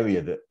the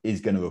area that is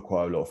going to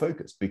require a lot of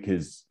focus,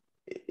 because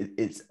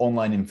it's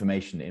online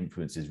information that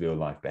influences real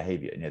life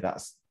behavior.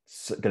 That's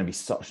going to be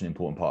such an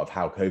important part of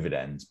how COVID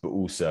ends, but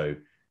also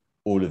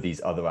all of these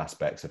other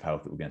aspects of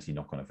health that we're going to see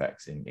knock-on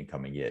effects in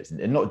coming years,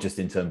 and not just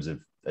in terms of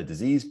a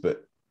disease,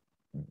 but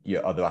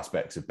other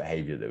aspects of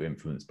behavior that are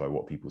influenced by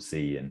what people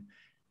see and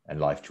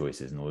life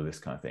choices and all of this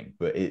kind of thing.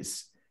 But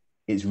it's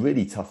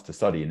really tough to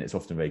study, and it's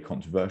often very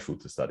controversial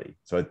to study.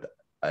 So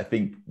I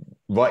think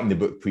writing the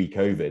book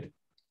pre-COVID,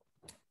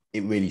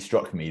 it really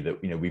struck me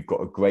that we've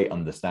got a great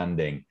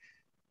understanding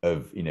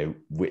of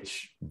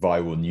which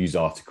viral news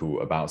article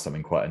about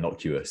something quite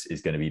innocuous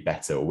is going to be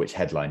better, or which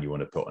headline you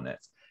want to put on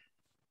it.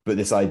 But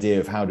this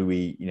idea of how do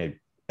we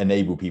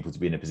enable people to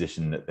be in a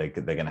position that they're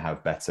going to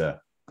have better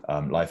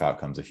life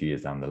outcomes a few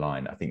years down the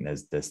line, I think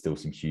there's still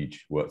some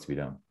huge work to be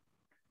done.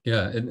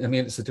 Yeah, I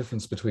mean, it's the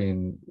difference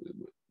between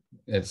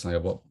it's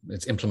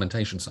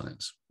implementation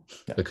science.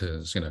 Yeah.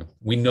 Because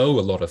we know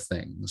a lot of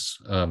things,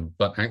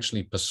 but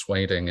actually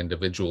persuading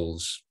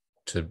individuals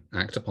to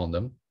act upon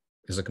them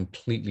is a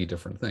completely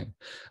different thing.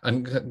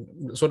 And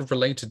sort of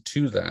related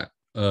to that,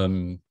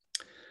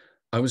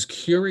 I was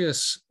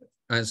curious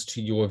as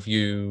to your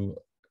view.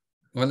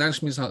 Well,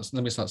 let me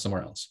start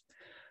somewhere else.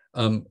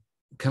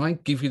 Can I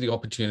give you the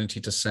opportunity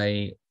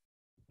to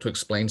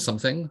explain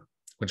something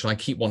which I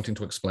keep wanting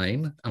to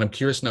explain, and I'm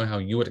curious to know how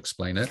you would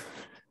explain it.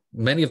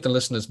 Many of the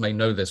listeners may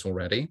know this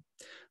already,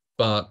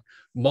 but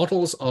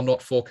models are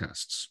not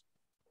forecasts.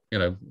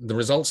 The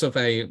results of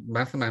a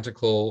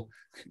mathematical,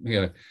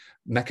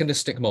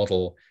 mechanistic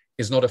model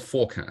is not a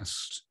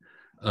forecast.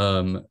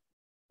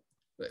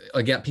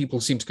 Yet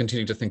people seem to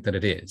continue to think that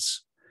it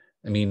is.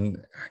 I mean,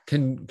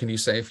 can you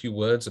say a few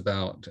words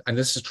about, and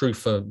this is true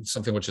for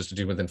something which is to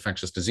do with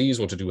infectious disease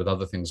or to do with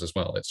other things as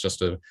well.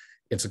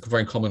 It's a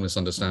very common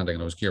misunderstanding,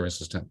 and I was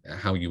curious as to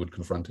how you would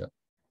confront it.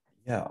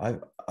 Yeah,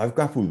 I've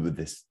grappled with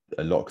this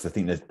a lot, because I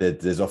think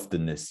there's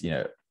often this,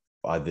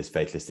 either this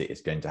fatalistic,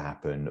 it's going to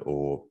happen,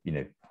 or,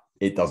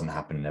 it doesn't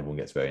happen and everyone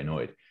gets very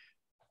annoyed.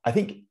 I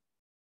think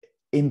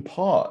in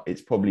part,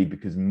 it's probably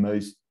because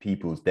most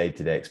people's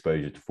day-to-day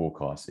exposure to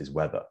forecasts is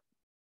weather.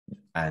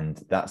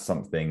 And that's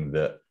something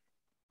that,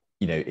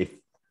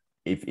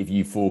 if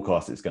you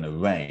forecast it's going to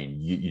rain,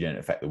 you don't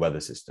affect the weather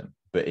system.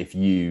 But if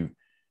you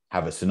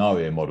have a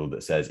scenario model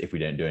that says, if we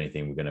don't do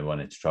anything, we're going to run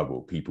into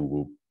trouble, people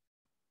will,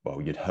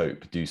 well, you'd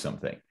hope, do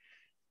something.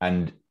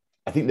 And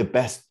I think the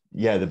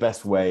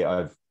best way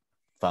I've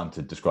found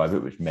to describe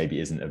it, which maybe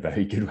isn't a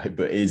very good way,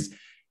 but is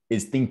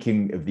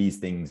thinking of these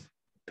things,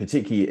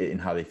 particularly in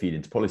how they feed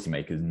into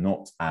policymakers,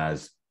 not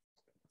as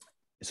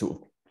sort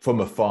of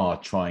from afar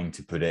trying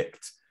to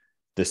predict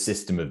the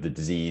system of the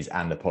disease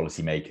and the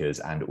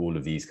policymakers and all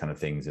of these kind of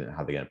things and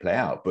how they're going to play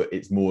out. But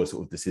it's more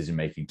sort of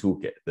decision-making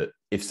toolkit, that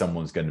if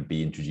someone's going to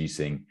be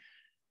introducing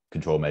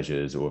control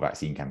measures or a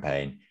vaccine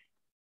campaign,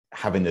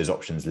 having those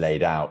options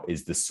laid out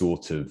is the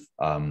sort of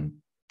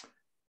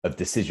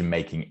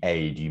decision-making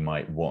aid you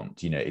might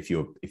want. You know, if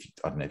you're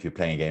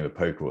playing a game of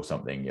poker or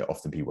something,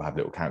 often people have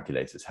little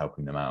calculators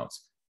helping them out,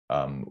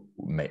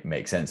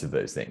 make sense of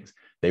those things.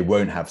 They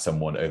won't have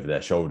someone over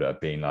their shoulder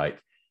being like,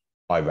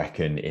 I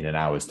reckon in an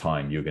hour's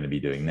time you're going to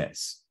be doing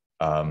this.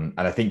 And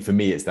I think for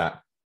me, it's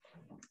that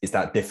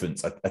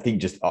difference. I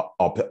think just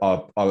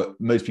our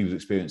most people's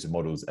experience of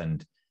models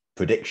and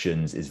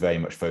predictions is very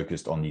much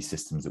focused on these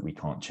systems that we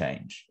can't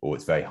change, or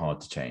it's very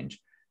hard to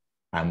change.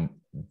 And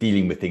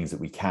dealing with things that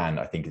we can,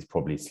 I think, is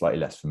probably slightly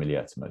less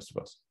familiar to most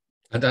of us.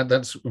 And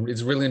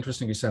it's really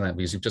interesting you say that,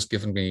 because you've just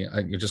given me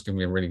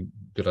a really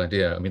good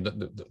idea. I mean,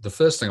 the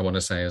first thing I want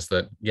to say is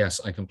that, yes,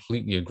 I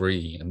completely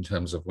agree in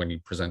terms of when you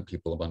present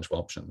people a bunch of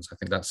options. I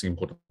think that's the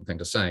important thing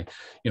to say,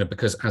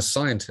 because as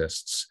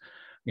scientists,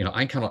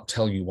 I cannot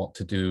tell you what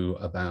to do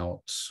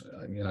about,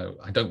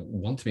 I don't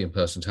want to be a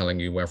person telling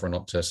you whether or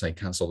not to, say,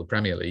 cancel the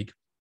Premier League,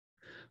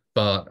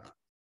 but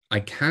I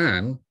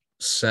can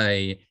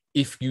say,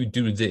 if you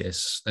do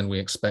this, then we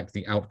expect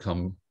the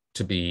outcome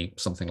to be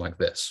something like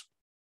this.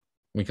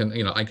 We can,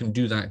 I can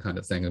do that kind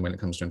of thing. And when it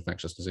comes to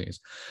infectious disease,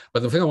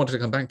 but the thing I wanted to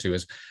come back to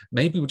is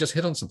maybe we just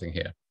hit on something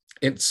here.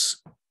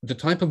 It's the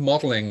type of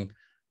modeling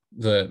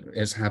that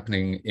is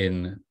happening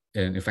in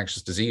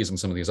infectious disease and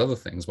some of these other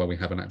things where we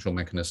have an actual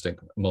mechanistic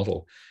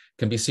model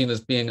can be seen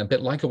as being a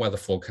bit like a weather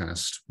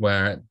forecast,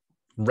 where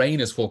rain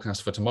is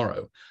forecast for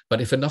tomorrow,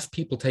 but if enough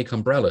people take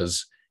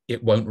umbrellas,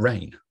 it won't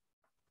rain.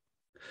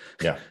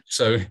 Yeah.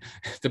 So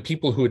the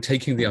people who are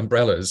taking the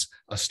umbrellas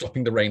are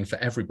stopping the rain for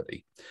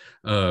everybody.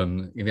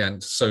 In the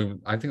end. So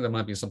I think there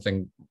might be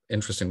something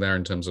interesting there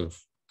in terms of,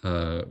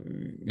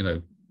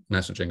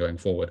 messaging going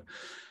forward.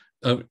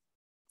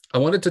 I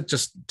wanted to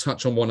just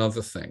touch on one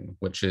other thing,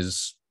 which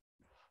is,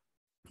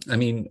 I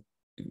mean,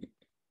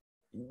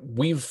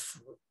 we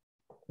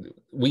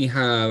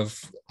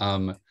have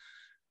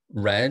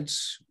read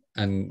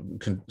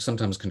and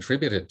sometimes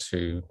contributed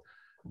to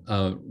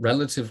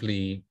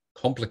relatively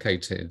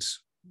complicated,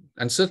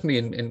 and certainly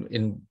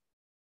in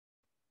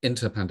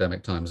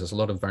inter-pandemic times, there's a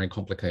lot of very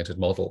complicated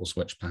models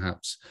which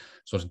perhaps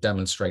sort of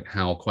demonstrate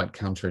how quite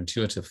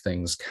counterintuitive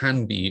things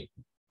can be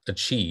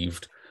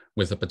achieved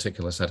with a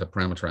particular set of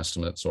parameter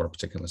estimates or a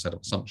particular set of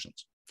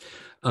assumptions.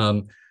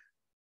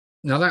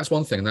 Now that's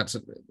one thing, that's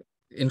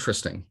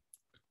interesting,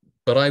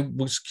 but I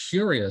was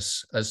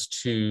curious as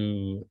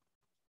to,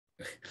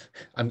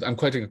 I'm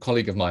quoting a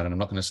colleague of mine, and I'm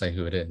not going to say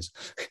who it is,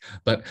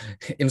 but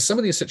in some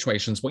of these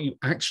situations, what you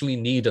actually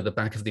need are the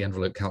back of the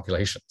envelope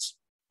calculations.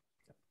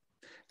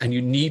 And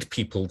you need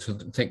people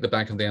to take the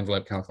back of the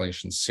envelope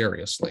calculations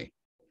seriously.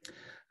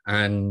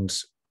 And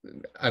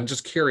I'm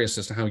just curious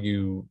as to how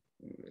you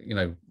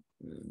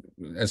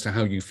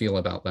feel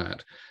about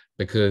that,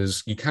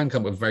 because you can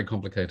come up with very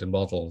complicated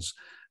models.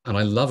 And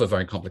I love a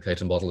very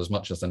complicated model as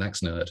much as the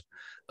next nerd.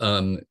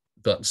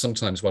 But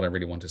sometimes what I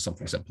really want is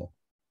something simple.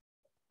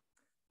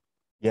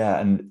 Yeah,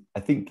 and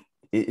I think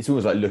it's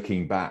almost like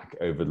looking back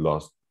over the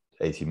last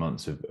 18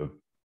 months of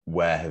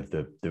where have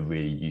the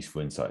really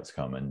useful insights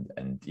come, and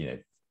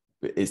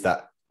it's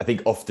that, I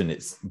think often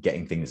it's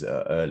getting things that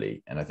are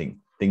early, and I think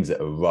things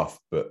that are rough,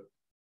 but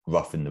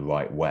rough in the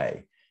right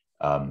way,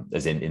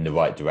 as in the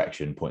right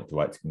direction, point to the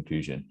right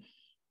conclusion,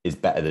 is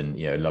better than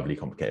a lovely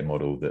complicated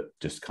model that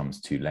just comes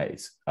too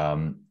late.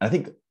 I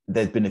think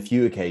there's been a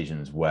few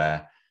occasions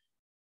where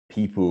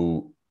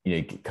people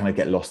kind of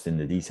get lost in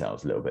the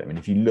details a little bit. I mean,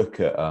 if you look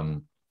at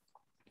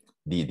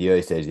the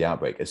early stage of the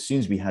outbreak, as soon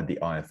as we had the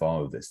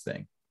IFR of this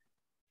thing,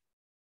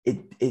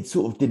 it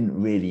sort of didn't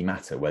really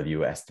matter whether you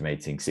were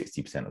estimating 60%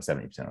 or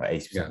 70% or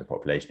 80% of the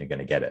population are going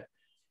to get it.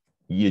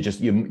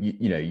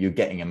 You're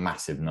getting a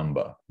massive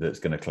number that's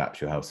going to collapse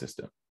your health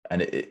system.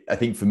 And I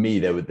think for me,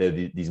 there were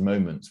these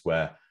moments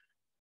where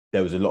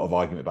there was a lot of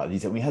argument about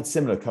these. And we had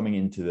similar coming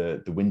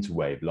into the winter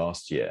wave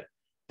last year,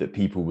 that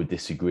people were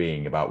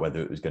disagreeing about whether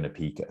it was going to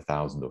peak at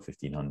 1,000 or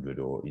 1,500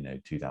 or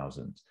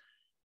 2,000,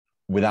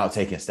 without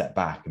taking a step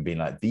back and being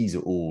like, these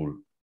are all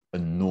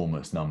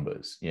enormous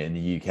numbers. In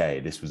the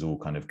UK, this was all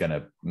kind of going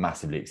to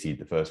massively exceed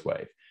the first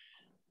wave.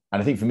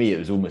 And I think for me, it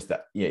was almost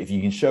that, if you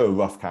can show a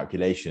rough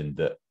calculation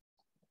that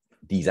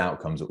these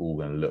outcomes are all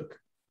going to look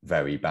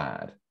very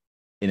bad,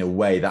 in a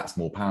way that's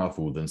more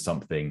powerful than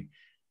something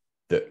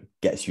that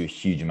gets you a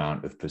huge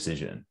amount of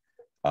precision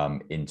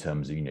in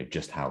terms of,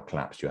 just how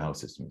collapsed your health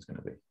system is going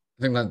to be.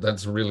 I think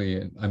that's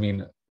really, I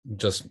mean,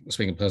 just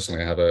speaking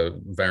personally, I have a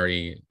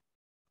very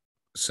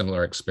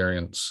similar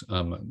experience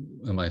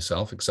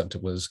myself, except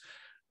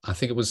I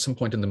think it was some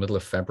point in the middle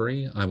of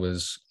February. I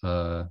was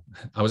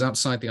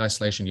outside the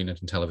isolation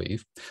unit in Tel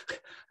Aviv,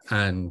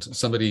 and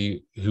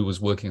somebody who was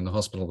working in the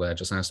hospital there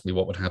just asked me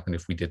what would happen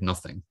if we did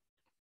nothing.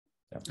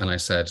 Yeah. And I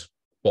said,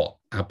 what,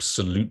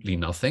 absolutely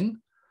nothing?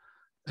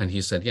 And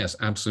he said, yes,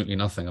 absolutely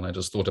nothing. And I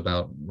just thought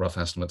about rough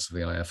estimates of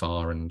the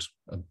IFR and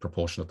a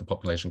proportion of the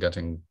population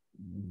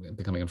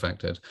becoming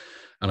infected.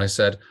 And I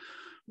said,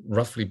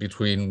 roughly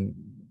between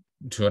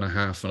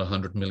 2.5 and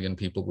 100 million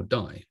people would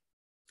die.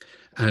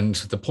 And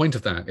the point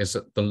of that is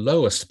that the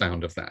lowest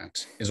bound of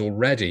that is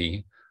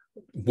already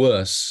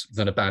worse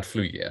than a bad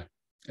flu year.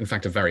 In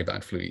fact, a very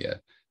bad flu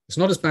year. It's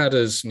not as bad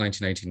as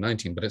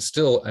 1918-19, but it's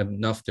still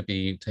enough to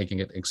be taking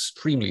it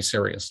extremely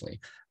seriously.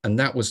 And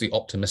that was the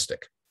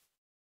optimistic.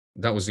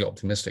 That was the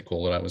optimistic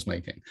call that I was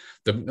making.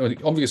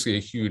 Obviously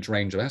a huge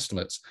range of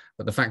estimates,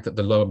 but the fact that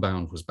the lower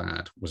bound was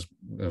bad was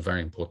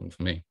very important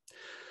for me.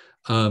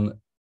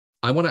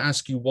 I want to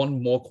ask you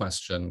one more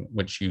question,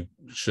 which you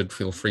should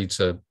feel free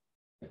to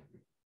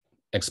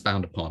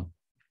expound upon.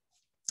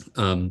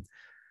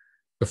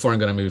 Before I'm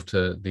going to move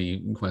to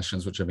the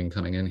questions which have been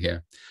coming in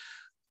here.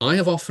 I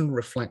have often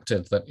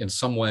reflected that in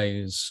some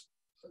ways,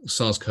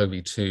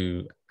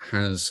 SARS-CoV-2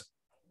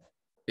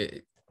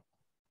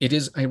 it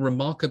is a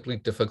remarkably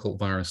difficult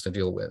virus to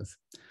deal with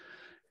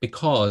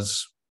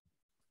because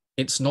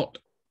it's not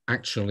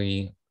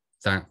actually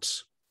that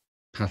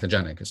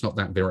pathogenic. It's not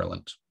that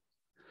virulent.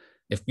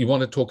 If you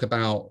want to talk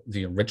about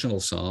the original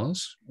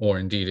SARS, or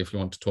indeed if you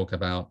want to talk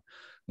about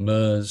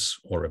MERS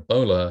or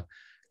Ebola,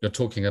 you're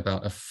talking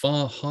about a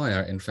far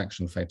higher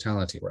infection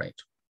fatality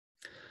rate.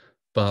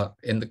 But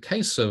in the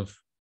case of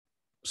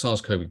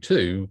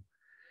SARS-CoV-2,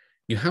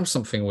 you have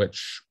something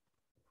which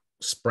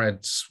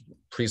spreads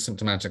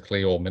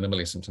pre-symptomatically or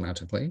minimally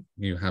symptomatically.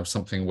 You have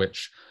something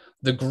which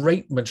the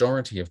great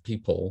majority of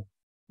people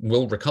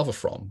will recover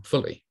from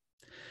fully,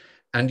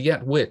 and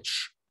yet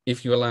which,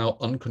 if you allow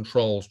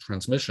uncontrolled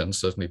transmission,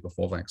 certainly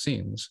before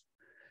vaccines,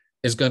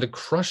 is going to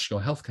crush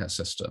your healthcare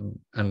system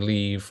and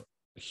leave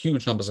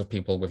huge numbers of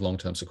people with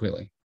long-term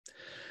sequelae.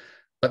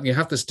 But you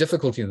have this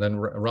difficulty then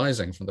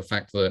arising from the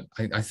fact that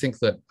I think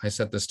that I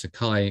said this to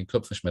Kai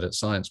Kupferschmidt at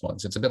Science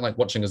once. It's a bit like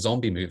watching a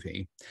zombie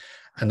movie,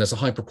 and there's a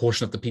high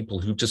proportion of the people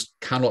who just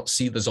cannot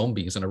see the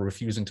zombies and are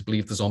refusing to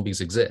believe the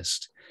zombies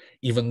exist,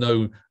 even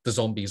though the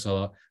zombies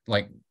are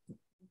like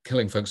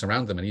killing folks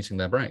around them and eating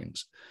their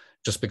brains,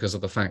 just because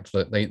of the fact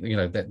that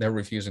they're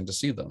refusing to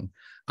see them.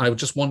 I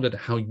just wondered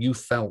how you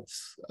felt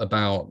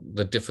about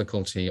the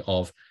difficulty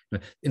of,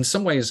 in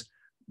some ways,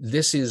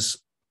 this is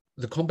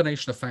the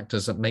combination of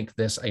factors that make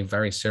this a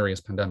very serious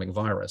pandemic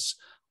virus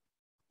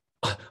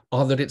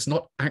are that it's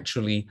not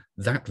actually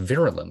that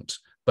virulent,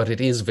 but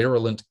it is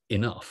virulent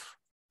enough.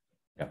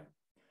 Yeah,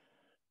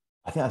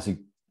 I think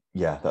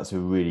that's a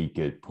really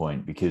good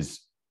point, because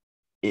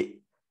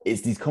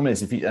it's these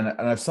combinations of features,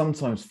 and I've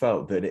sometimes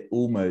felt that it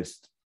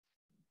almost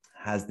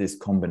has this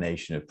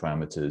combination of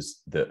parameters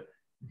that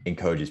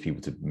encourages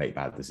people to make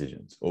bad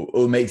decisions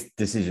or makes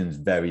decisions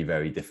very,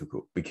 very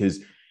difficult. Because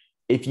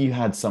if you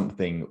had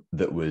something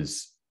that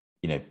was,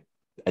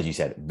 as you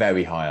said,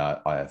 very high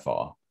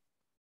IFR,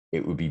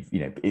 it would be,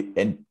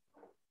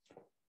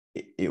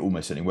 it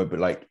almost certainly would. But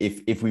like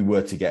if we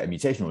were to get a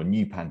mutation or a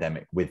new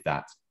pandemic with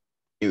that,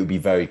 it would be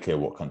very clear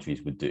what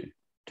countries would do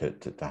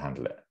to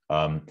handle it.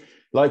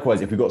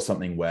 Likewise, if we got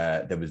something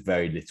where there was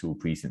very little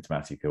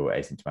pre-symptomatic or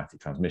asymptomatic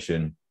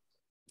transmission,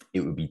 it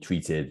would be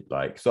treated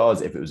like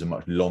SARS. If it was a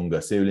much longer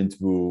serial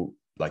interval,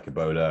 like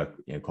Ebola,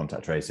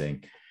 contact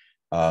tracing.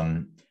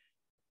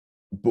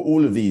 But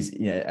all of these,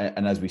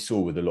 and as we saw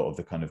with a lot of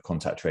the kind of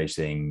contact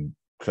tracing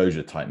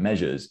closure type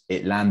measures,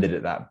 it landed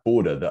at that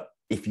border that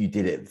if you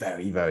did it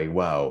very, very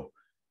well,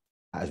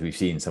 as we've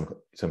seen,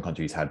 some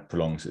countries had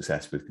prolonged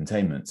success with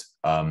containment.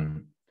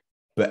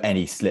 But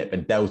any slip,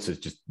 and Delta's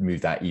just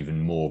moved that even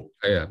more.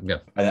 Yeah.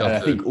 And I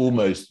think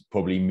almost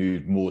probably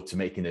moved more to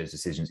making those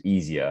decisions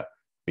easier,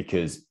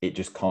 because it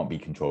just can't be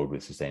controlled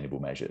with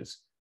sustainable measures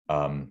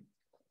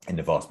in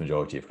the vast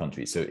majority of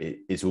countries. So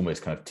it's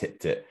almost kind of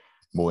tipped it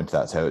more into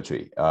that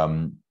territory.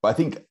 But I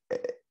think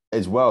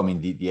as well, I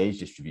mean, the age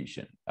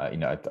distribution, I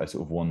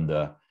sort of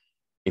wonder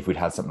if we'd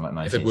had something like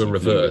 19, if it were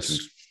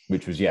reversed,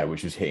 which was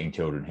hitting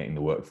children, hitting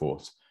the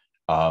workforce.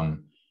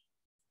 And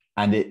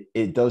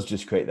it does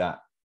just create that,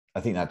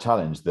 I think, that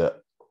challenge that,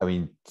 I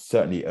mean,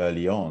 certainly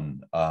early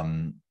on,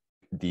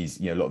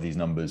 these, a lot of these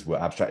numbers were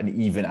abstract,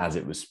 and even as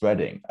it was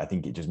spreading, I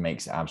think it just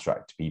makes it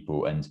abstract to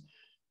people. And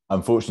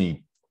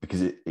unfortunately,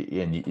 because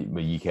in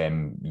the UK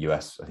and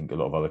US, I think a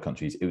lot of other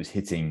countries, it was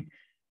hitting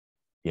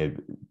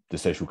the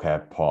social care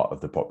part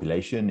of the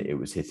population. It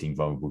was hitting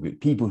vulnerable groups,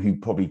 people who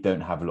probably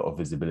don't have a lot of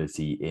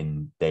visibility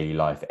in daily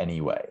life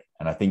anyway.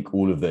 And I think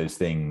all of those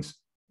things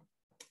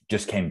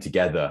just came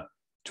together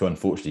to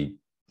unfortunately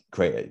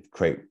create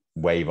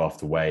wave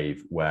after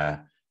wave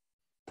where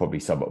probably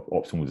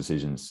suboptimal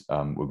decisions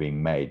were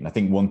being made. And I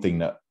think one thing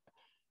that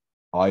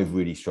I've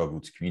really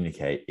struggled to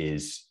communicate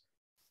is,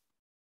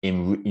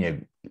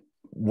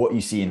 what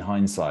you see in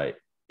hindsight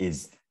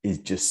is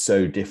just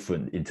so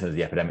different in terms of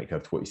the epidemic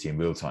curve to what you see in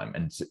real time.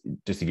 And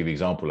just to give you an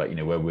example, like,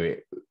 where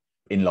we're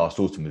in last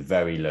autumn with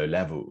very low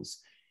levels,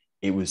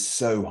 it was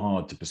so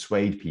hard to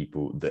persuade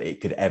people that it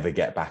could ever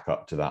get back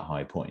up to that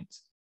high point,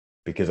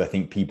 because I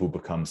think people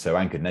become so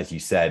anchored. And as you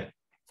said,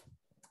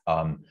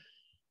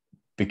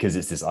 because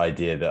it's this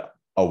idea that,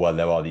 oh, well,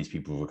 there are these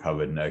people who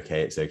recovered and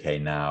okay, it's okay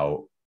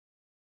now.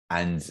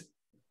 And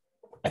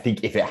I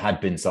think if it had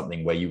been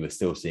something where you were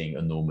still seeing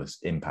enormous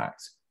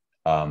impact,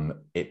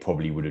 it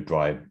probably would have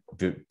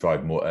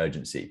drive more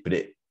urgency.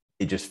 But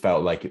it just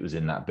felt like it was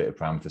in that bit of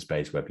parameter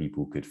space where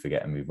people could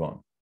forget and move on.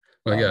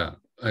 Well, yeah,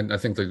 and I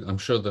think that I'm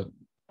sure that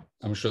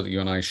you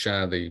and I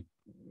share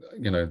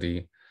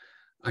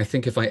I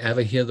think if I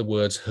ever hear the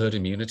words herd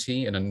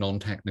immunity in a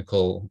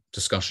non-technical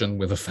discussion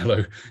with a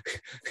fellow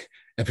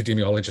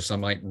epidemiologist, I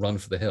might run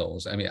for the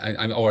hills. I mean,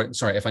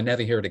 if I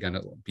never hear it again,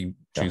 it'll be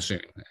too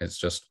soon. It's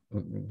just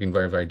been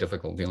very, very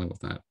difficult dealing with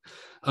that.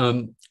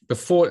 I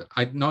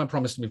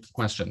promised to move to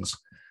questions,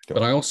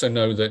 but I also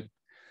know that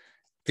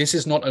this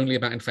is not only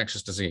about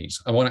infectious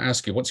disease. I want to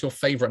ask you, what's your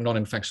favorite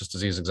non-infectious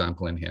disease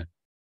example in here?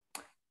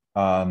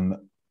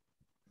 One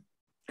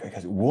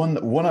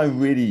I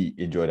really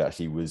enjoyed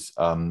actually was,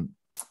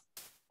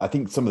 I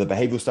think some of the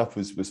behavioral stuff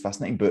was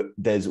fascinating, but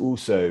there's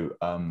also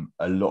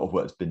a lot of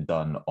work that's been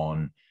done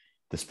on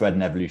the spread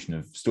and evolution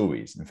of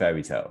stories and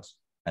fairy tales,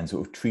 and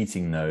sort of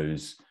treating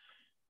those,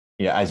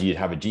 as you'd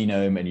have a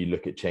genome and you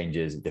look at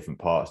changes at different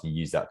parts and you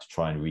use that to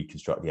try and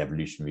reconstruct the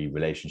evolutionary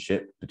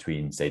relationship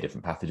between, say,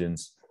 different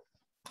pathogens.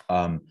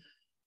 A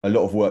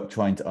lot of work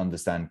trying to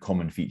understand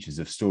common features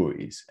of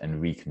stories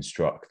and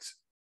reconstruct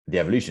the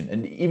evolution.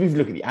 And even if you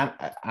look at the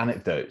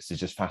anecdotes, it's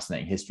just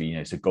fascinating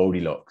history. So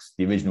Goldilocks,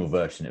 the original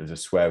version, it was a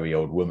sweary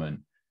old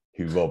woman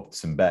who robbed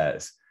some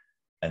bears.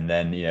 And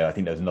then, I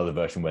think there was another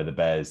version where the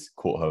bears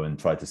caught her and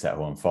tried to set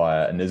her on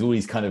fire. And there's all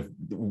these kind of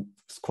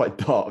quite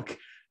dark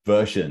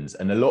versions.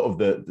 And a lot of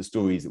the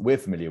stories that we're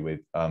familiar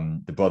with,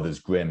 the Brothers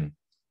Grimm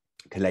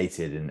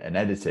collated and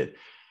edited.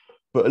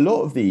 But a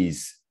lot of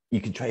these, you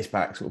can trace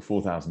back sort of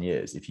 4,000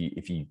 years if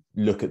you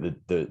look at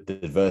the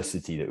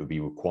diversity that would be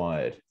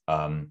required.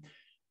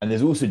 And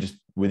there's also just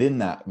within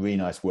that really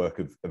nice work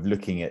of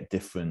looking at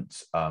different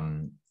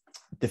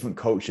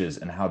cultures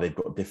and how they've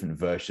got different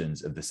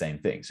versions of the same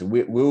thing. So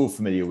we're all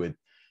familiar with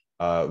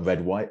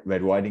Red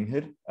Riding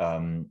Hood,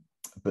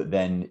 but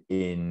then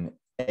in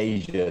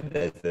Asia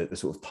there's the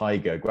sort of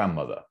tiger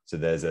grandmother. So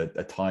there's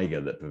a tiger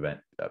that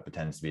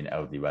pretends to be an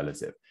elderly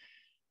relative,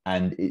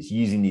 and it's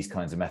using these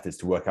kinds of methods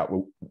to work out,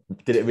 well,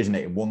 did it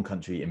originate in one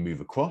country and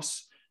move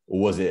across, or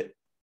was it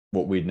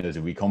what we'd know as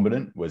a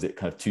recombinant? Was it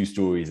kind of two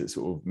stories that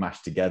sort of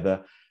mashed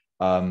together?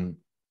 And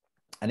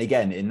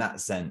again, in that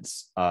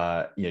sense,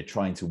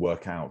 trying to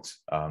work out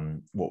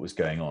what was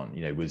going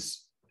on,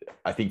 was,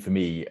 I think for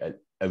me,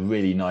 a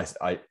really nice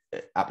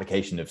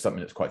application of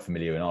something that's quite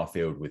familiar in our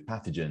field with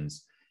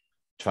pathogens,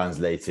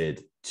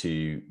 translated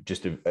to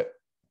just a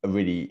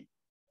really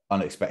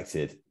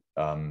unexpected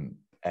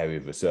area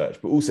of research,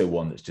 but also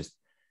one that's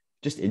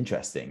just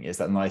interesting. It's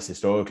that nice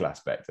historical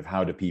aspect of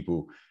how do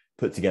people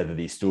put together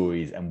these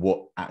stories and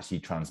what actually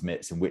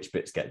transmits and which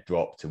bits get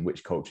dropped and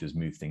which cultures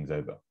move things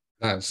over.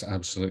 That's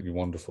absolutely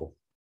wonderful.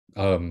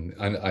 And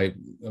I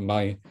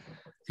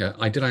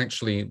did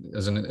actually,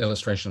 as an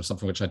illustration of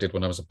something which I did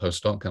when I was a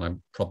postdoc, and I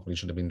probably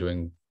should have been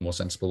doing more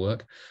sensible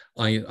work,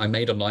 I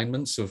made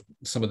alignments of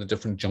some of the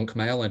different junk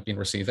mail I'd been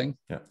receiving.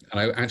 Yeah. And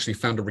I actually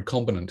found a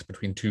recombinant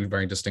between two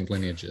very distinct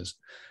lineages.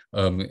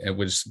 It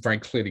was very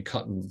clearly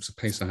cut and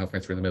pasted halfway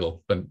through the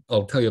middle, but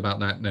I'll tell you about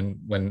that and then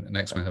when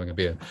next we're having a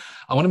beer.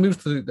 I want to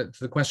move to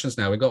the questions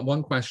now. We got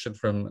one question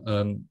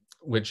from,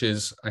 which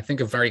is, I think,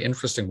 a very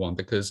interesting one,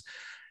 because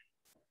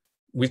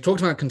we've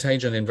talked about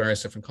contagion in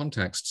various different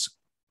contexts.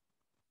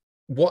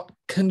 What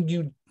can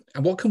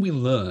we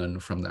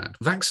learn from that?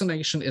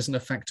 Vaccination is an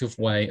effective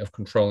way of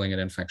controlling an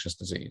infectious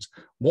disease.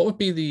 What would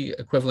be the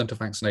equivalent of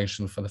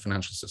vaccination for the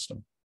financial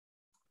system?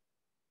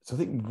 So I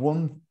think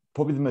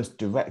probably the most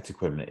direct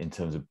equivalent in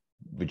terms of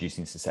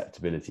reducing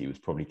susceptibility was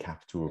probably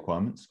capital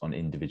requirements on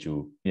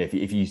individual.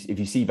 If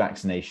you see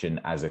vaccination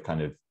as a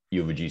kind of,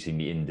 you're reducing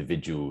the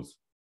individual's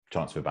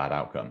chance of a bad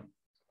outcome,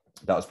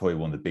 that was probably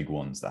one of the big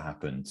ones that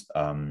happened.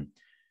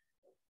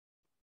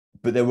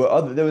 But there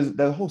was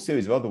a whole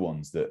series of other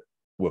ones that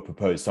were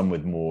proposed, some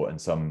with more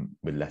and some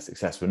with less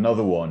success.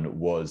 Another one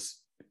was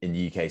in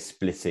the UK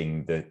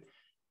splitting the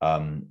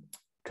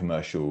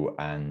commercial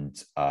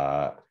and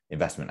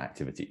investment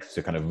activities,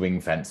 so kind of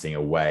ring fencing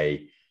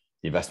away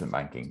the investment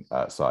banking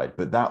side.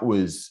 But that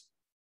was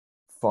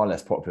far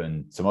less popular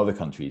in some other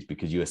countries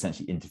because you're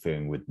essentially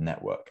interfering with the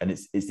network. And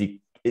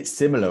it's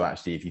similar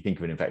actually, if you think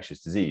of an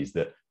infectious disease,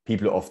 that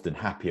people are often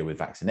happier with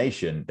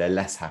vaccination, they're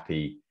less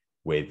happy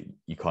with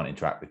you can't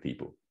interact with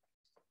people.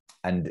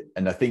 And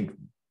I think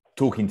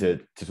talking to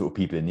sort of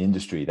people in the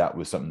industry, that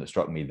was something that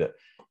struck me, that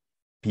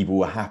people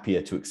were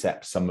happier to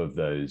accept some of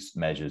those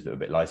measures that were a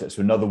bit lighter.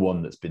 So another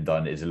one that's been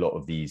done is a lot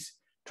of these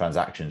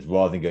transactions,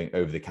 rather than going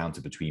over the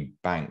counter between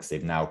banks,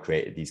 they've now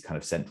created these kind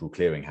of central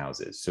clearing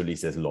houses. So at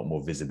least there's a lot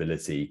more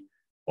visibility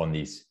on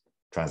these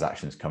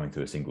transactions coming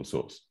through a single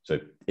source. So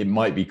it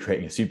might be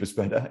creating a super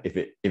spreader if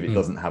it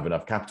doesn't have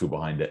enough capital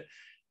behind it,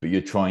 but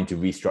you're trying to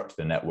restructure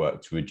the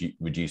network to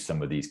reduce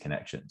some of these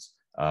connections.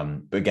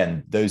 But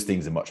again, those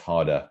things are much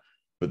harder,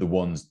 but the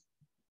ones,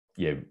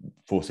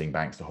 forcing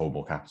banks to hold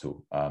more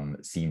capital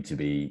seem to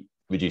be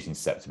reducing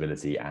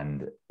susceptibility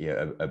and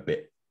a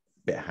bit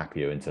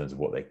happier in terms of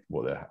what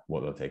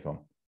they'll take on.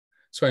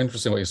 It's very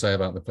interesting what you say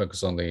about the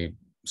focus on the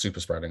super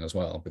spreading as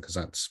well, because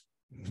that's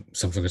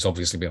something that's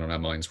obviously been on our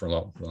minds for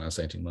the last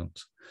 18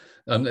 months.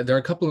 There are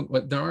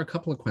a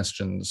couple of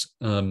questions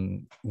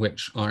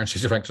which are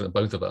actually directed at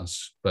both of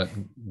us, but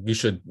you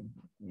should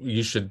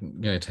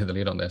take the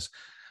lead on this,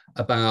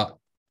 about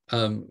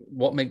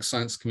what makes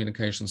science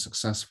communication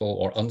successful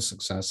or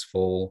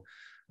unsuccessful.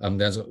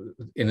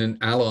 In an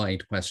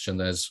allied question,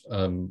 there's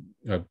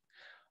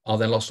are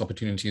there lost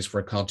opportunities for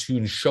a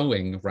cartoon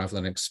showing rather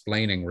than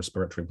explaining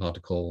respiratory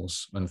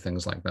particles and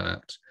things like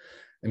that?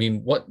 I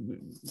mean,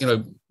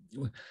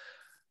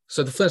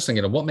 so the first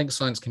thing, what makes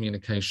science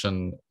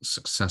communication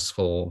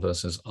successful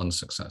versus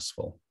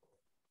unsuccessful?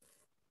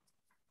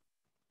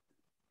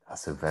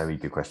 That's a very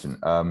good question.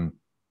 And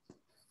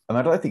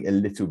I think a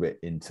little bit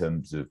in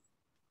terms of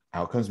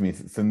outcomes. I mean,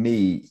 for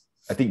me,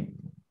 I think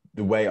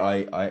the way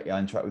I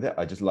interact with it,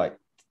 I just like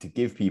to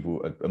give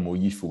people a more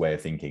useful way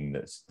of thinking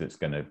that's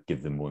going to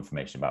give them more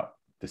information about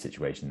the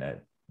situation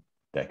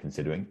they're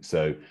considering.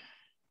 So,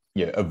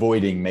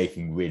 avoiding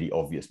making really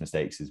obvious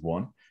mistakes is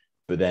one,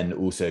 but then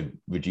also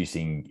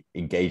reducing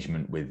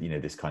engagement with,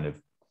 this kind of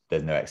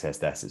there's no excess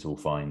deaths, it's all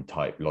fine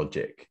type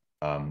logic,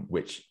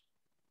 which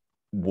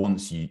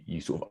once you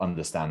sort of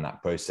understand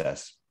that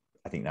process,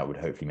 I think that would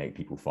hopefully make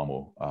people far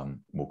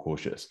more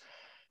cautious.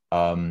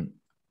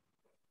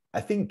 I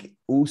think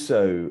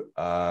also,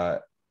 I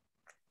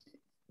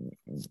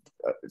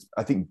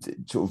think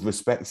sort of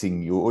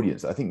respecting your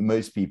audience. I think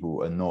most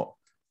people are not,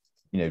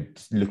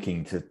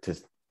 looking to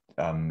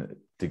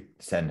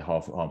send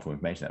harmful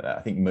information like that.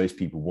 I think most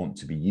people want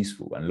to be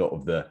useful, and a lot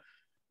of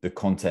the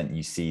content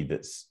you see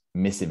that's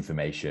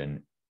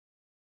misinformation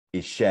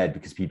is shared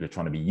because people are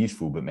trying to be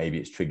useful, but maybe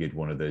it's triggered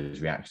one of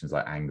those reactions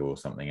like anger or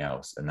something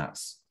else, and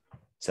that's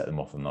set them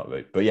off on that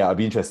road. But yeah, I'd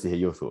be interested to hear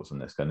your thoughts on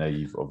this. I know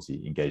you've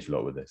obviously engaged a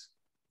lot with this.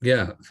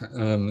 Yeah,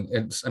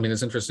 it's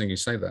interesting you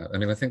say that. I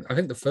mean, I think I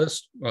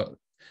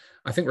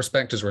think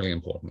respect is really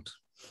important.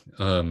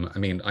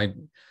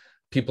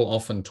 People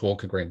often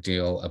talk a great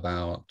deal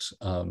about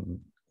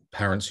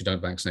parents who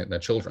don't vaccinate their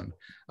children,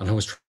 and I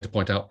always try to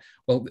point out,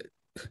 well,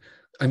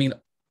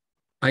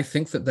 I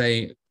think that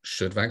they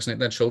should vaccinate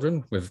their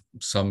children, with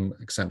some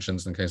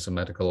exceptions in case of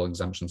medical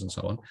exemptions and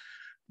so on.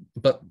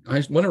 But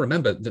I want to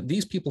remember that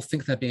these people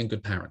think they're being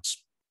good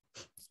parents.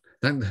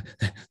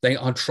 They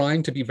are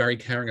trying to be very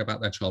caring about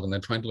their child, and they're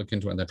trying to look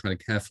into it, and they're trying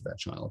to care for their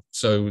child.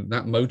 So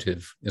that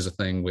motive is a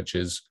thing which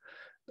is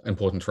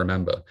important to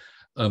remember.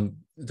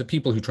 The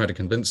people who try to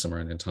convince them are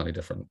in an entirely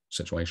different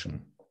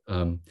situation.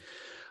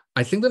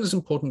 I think that it's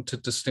important to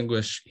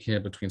distinguish here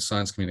between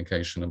science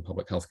communication and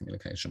public health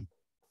communication.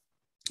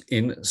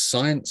 In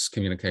science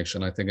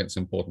communication, I think it's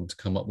important to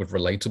come up with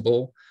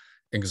relatable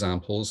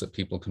examples that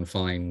people can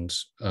find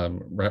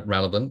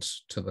relevant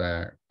to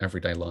their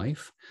everyday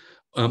life.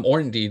 Or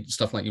indeed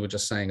stuff like you were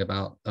just saying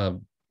about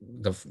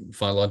the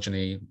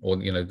phylogeny, or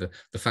the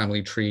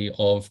family tree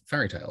of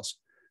fairy tales.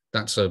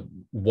 That's a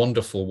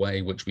wonderful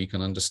way which we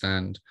can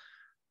understand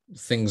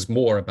things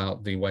more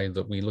about the way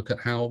that we look at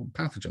how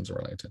pathogens are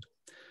related.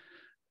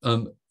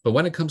 But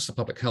when it comes to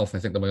public health, I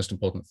think the most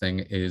important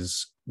thing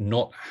is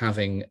not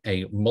having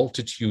a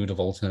multitude of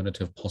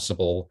alternative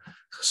possible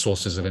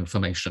sources of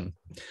information.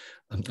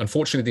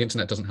 Unfortunately, the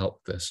internet doesn't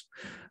help this.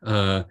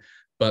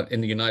 But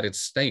in the United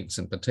States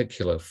in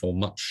particular, for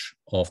much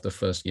of the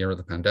first year of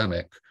the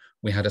pandemic,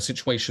 we had a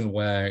situation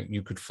where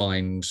you could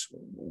find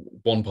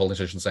one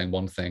politician saying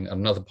one thing,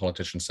 another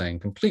politician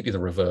saying completely the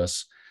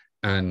reverse,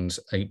 and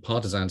a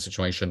partisan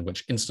situation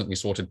which instantly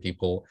sorted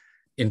people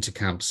into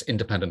camps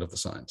independent of the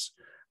science.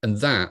 And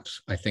that,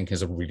 I think,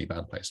 is a really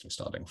bad place to be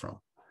starting from.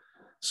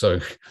 So,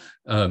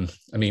 I've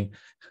been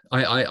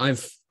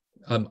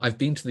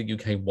to the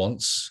UK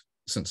once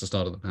since the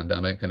start of the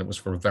pandemic, and it was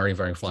for a very,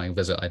 very flying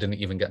visit. I didn't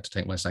even get to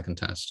take my second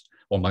test,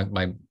 or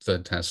my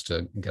third test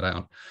to get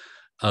out.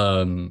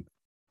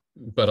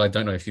 But I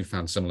don't know if you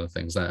found similar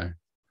things there.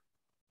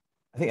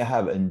 I think I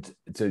have. And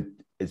so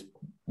it's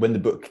when the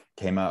book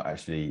came out,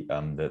 actually,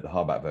 the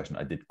hardback version,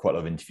 I did quite a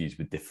lot of interviews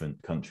with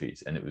different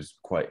countries, and it was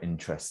quite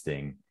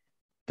interesting.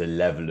 The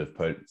level of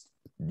the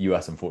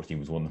US, unfortunately,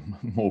 was one of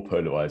the more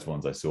polarized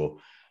ones I saw.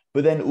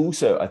 But then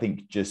also, I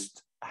think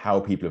just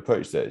how people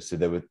approach those. So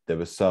there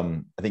were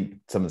some, I think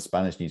some of the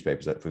Spanish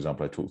newspapers, that, for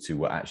example, I talked to,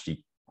 were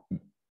actually,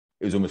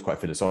 it was almost quite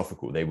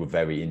philosophical. They were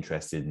very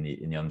interested in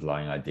the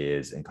underlying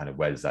ideas and kind of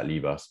where does that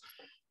leave us.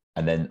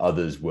 And then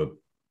others were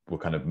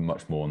kind of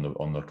much more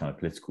on the kind of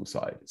political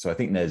side. So I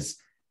think there's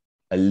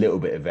a little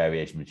bit of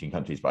variation between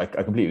countries, but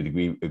I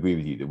completely agree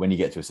with you that when you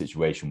get to a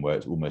situation where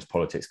it's almost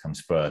politics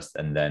comes first,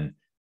 and then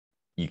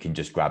you can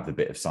just grab the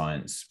bit of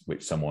science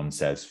which someone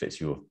says fits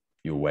your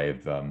way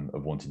of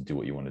wanting to do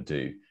what you want to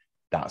do,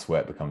 that's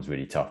where it becomes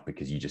really tough,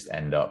 because you just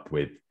end up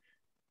with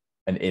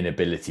an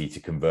inability to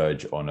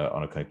converge on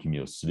a kind of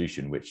communal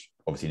solution, which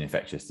obviously an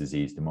infectious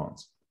disease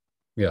demands.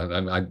 Yeah,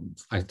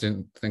 I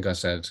didn't think I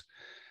said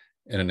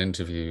in an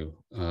interview,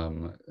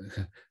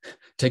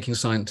 taking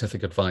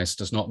scientific advice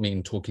does not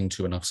mean talking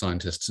to enough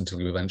scientists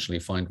until you eventually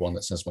find one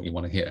that says what you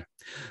want to hear.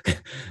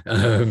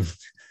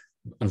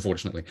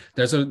 Unfortunately,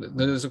 there's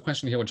a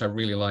question here which I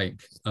really like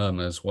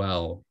as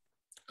well,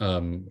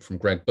 from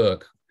Greg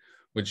Burke,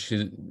 which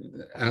is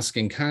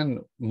asking, can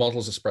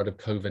models of spread of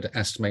COVID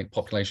estimate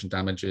population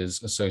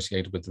damages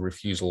associated with the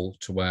refusal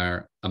to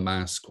wear a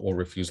mask or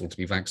refusal to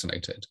be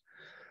vaccinated?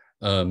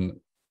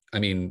 I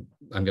mean,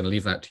 I'm going to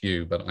leave that to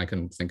you, but I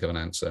can think of an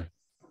answer.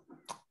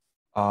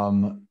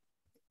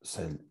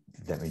 So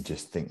let me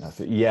just think that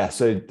through. Yeah,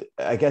 so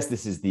I guess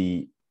this is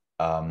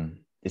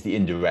it's the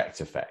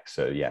indirect effect.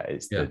 So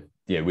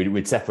yeah,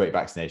 we'd separate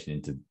vaccination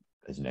into,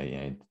 as you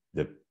know,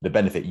 the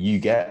benefit you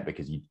get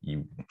because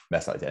you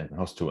less likely to end up in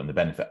hospital, and the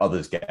benefit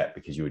others get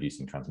because you're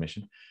reducing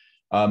transmission.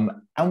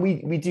 And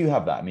we do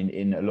have that. I mean,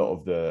 in a lot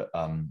of the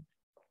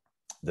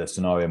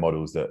scenario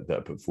models that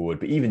are put forward,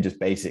 but even just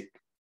basic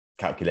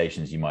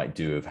calculations you might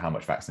do of how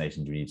much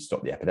vaccination do we need to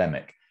stop the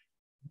epidemic,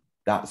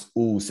 that's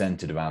all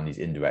centered around these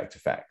indirect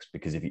effects.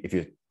 Because if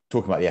you're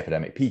talking about the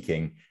epidemic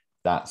peaking,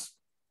 that's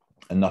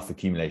enough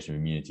accumulation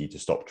of immunity to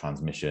stop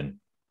transmission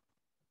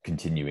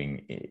continuing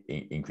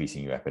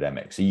increasing your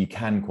epidemic. So you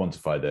can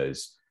quantify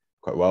those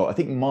quite well. I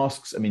think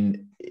masks, I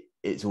mean,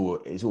 it's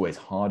always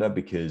harder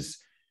because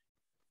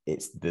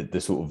it's the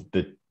sort of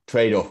the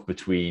trade-off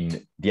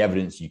between the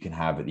evidence you can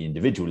have at the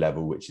individual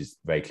level, which is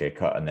very clear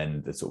cut, and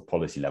then the sort of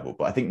policy level.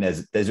 But I think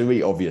there's a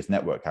really obvious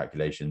network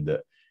calculation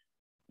that,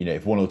 you know,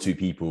 if one or two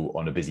people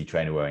on a busy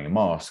train are wearing a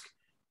mask,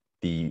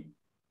 the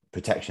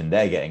protection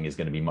they're getting is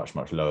going to be much,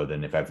 much lower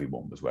than if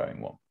everyone was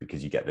wearing one,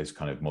 because you get those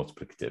kind of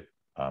multiplicative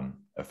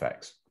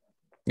effects.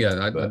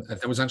 Yeah,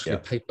 there was actually a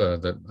paper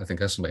that I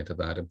think estimated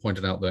that. It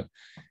pointed out that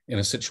in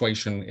a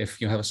situation, if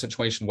you have a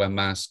situation where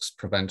masks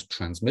prevent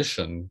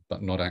transmission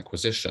but not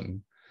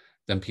acquisition,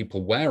 then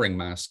people wearing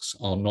masks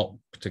are not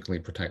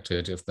particularly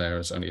protected if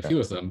there's only a few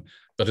of them.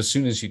 But as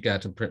soon as you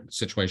get a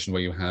situation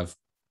where you have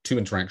two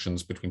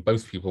interactions between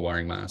both people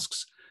wearing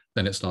masks,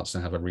 then it starts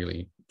to have a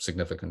really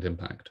significant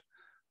impact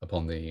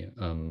upon the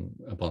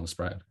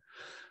spread.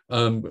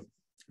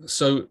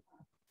 This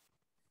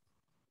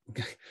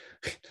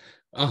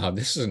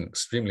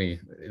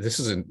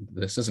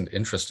is an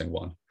interesting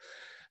one.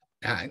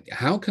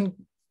 How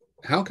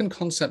can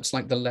concepts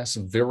like the less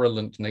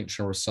virulent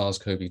nature of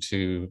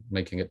SARS-CoV-2,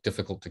 making it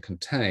difficult to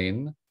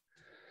contain,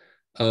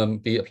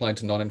 be applied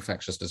to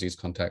non-infectious disease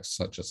contexts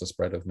such as the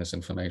spread of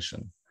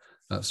misinformation?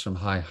 That's from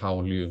Hai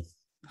Hao Liu,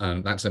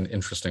 and that's an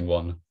interesting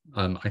one.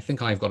 I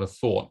think I've got a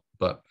thought,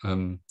 but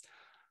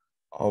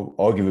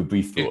I'll give a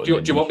brief thought.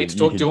 Do you want me to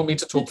talk? Do you want me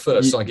to talk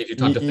first? So I give you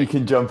time to think. You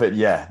can jump in.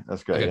 Yeah,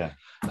 that's great. Okay.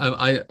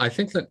 Yeah, I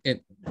think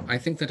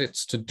that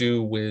it's to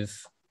do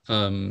with.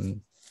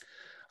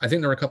 I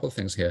think there are a couple of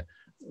things here.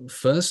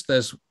 First,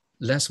 there's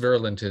less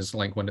virulent is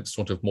like when it's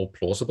sort of more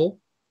plausible,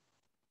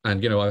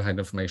 and I've had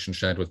information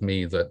shared with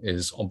me that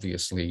is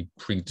obviously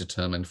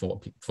predetermined for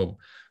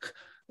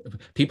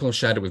people have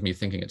shared it with me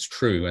thinking it's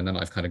true, and then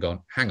I've kind of gone,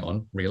 hang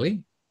on,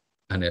 really,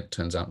 and it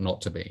turns out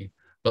not to be.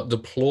 But the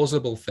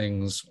plausible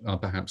things are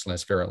perhaps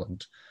less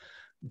virulent.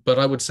 But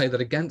I would say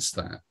that against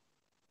that,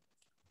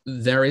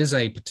 there is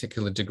a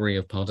particular degree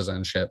of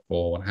partisanship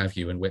or what have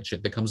you, in which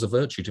it becomes a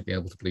virtue to be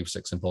able to believe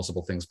 6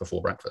 impossible things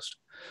before breakfast.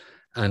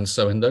 And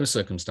so in those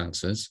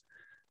circumstances,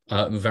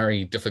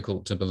 very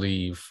difficult to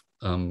believe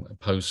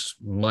posts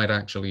might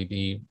actually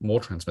be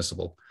more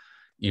transmissible,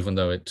 even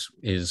though it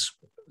is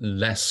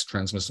less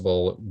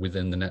transmissible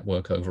within the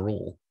network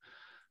overall.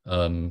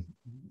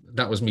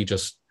 That was me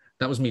just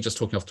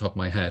talking off the top of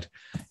my head.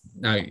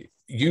 Now,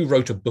 you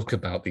wrote a book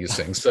about these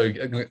things, so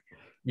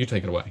you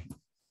take it away.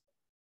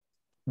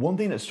 One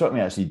thing that struck me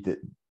actually, that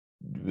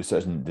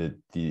researching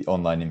the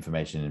online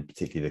information, and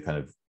particularly the kind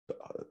of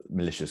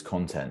malicious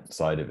content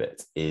side of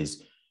it,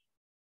 is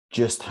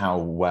just how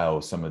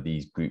well some of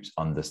these groups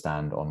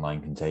understand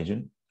online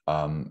contagion.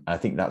 I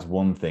think that's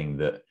one thing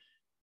that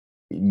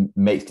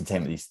makes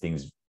containment of these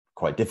things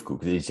quite difficult,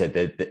 because as you said,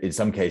 that in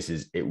some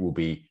cases it will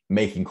be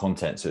making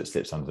content so it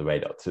slips under the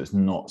radar, so it's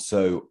not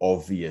so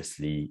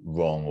obviously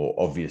wrong or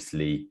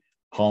obviously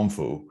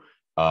harmful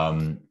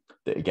that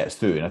it gets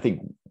through. And I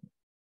think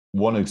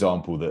one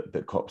example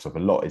that crops up a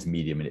lot is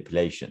media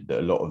manipulation. That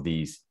a lot of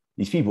these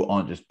people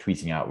aren't just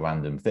tweeting out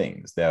random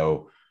things;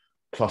 they'll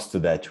cluster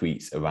their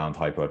tweets around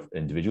high-profile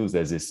individuals.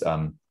 There's this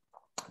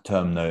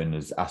term known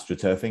as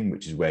astroturfing,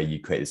 which is where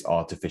you create this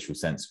artificial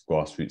sense of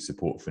grassroots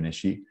support for an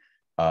issue.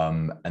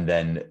 And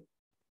then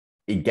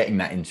in getting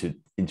that into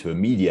a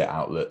media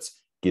outlet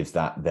gives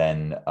that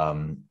then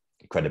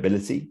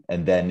credibility.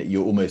 And then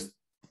you're almost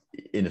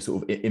in a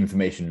sort of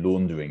information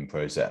laundering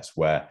process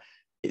where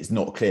it's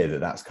not clear that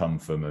that's come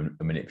from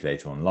a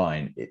manipulator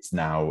online. It's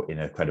now in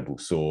a credible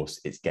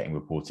source. It's getting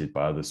reported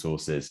by other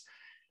sources.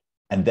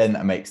 And then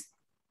that makes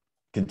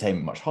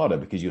containment much harder,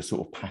 because you're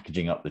sort of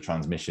packaging up the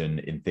transmission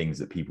in things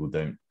that people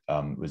don't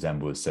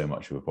resemble as so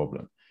much of a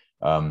problem.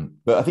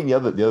 But I think the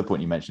other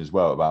point you mentioned as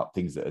well about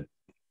things that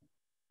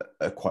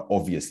are quite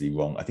obviously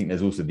wrong, I think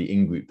there's also the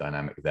in-group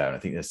dynamic there. And I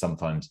think there's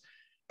sometimes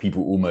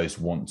people almost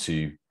want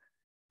to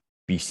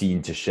be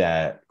seen to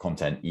share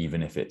content,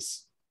 even if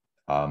it's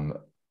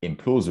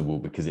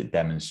implausible, because it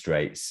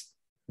demonstrates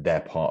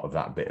they're part of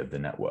that bit of the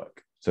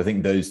network. So I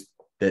think there's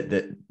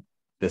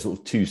sort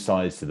of two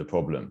sides to the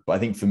problem. But I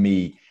think for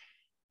me,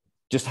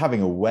 just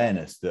having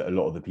awareness that a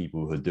lot of the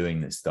people who are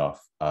doing this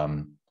stuff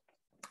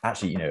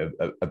actually,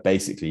 are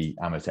basically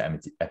amateur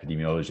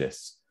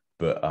epidemiologists,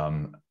 but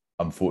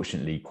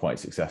unfortunately quite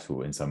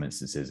successful in some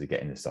instances at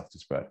getting this stuff to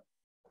spread.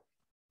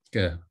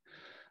 Yeah,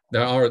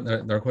 there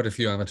are quite a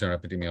few amateur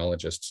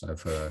epidemiologists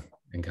I've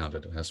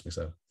encountered, it has to be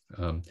so.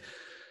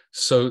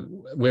 So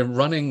we're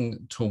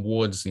running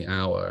towards the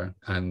hour,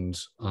 and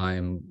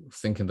I'm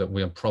thinking that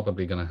we are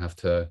probably going to have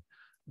to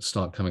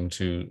start coming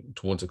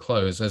towards a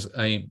close. There's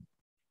a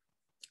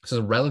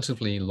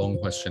relatively long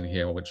question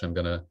here, which I'm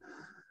going to.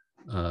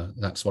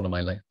 That's one of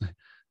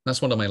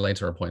my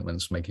later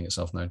appointments, making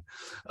itself known.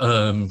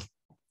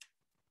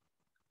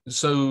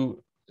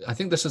 So I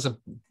think this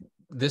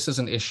is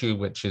an issue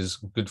which is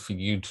good for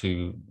you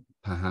to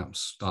perhaps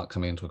start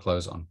coming into a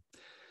close on.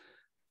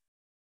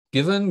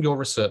 Given your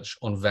research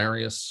on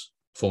various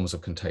forms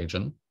of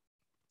contagion,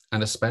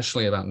 and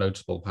especially about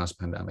notable past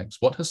pandemics,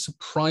 what has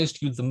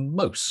surprised you the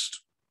most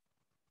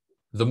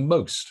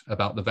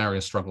about the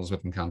various struggles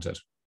we've encountered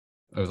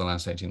over the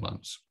last 18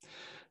 months?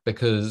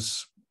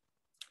 Because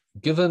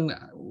given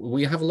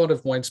we have a lot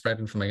of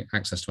widespread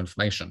access to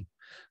information,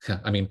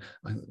 I mean,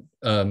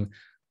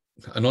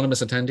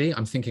 anonymous attendee,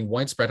 I'm thinking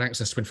widespread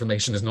access to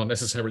information is not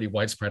necessarily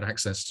widespread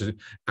access to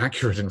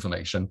accurate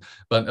information,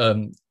 but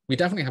we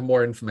definitely have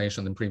more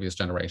information than previous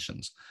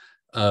generations.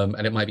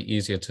 And it might be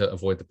easier to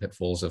avoid the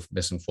pitfalls of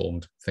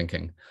misinformed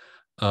thinking.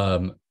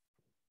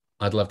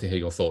 I'd love to hear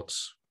your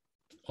thoughts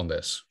on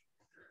this.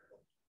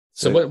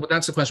 So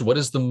that's the question. What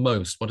has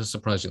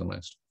surprised you the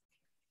most?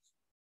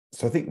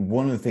 So I think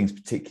one of the things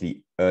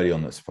particularly early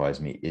on that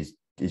surprised me is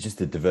just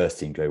the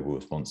diversity in global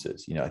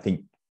responses. I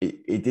think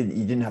you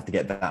didn't have to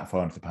get that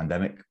far into the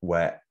pandemic,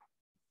 where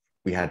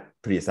we had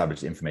pretty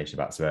established information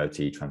about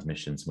severity,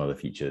 transmission, some other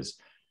features,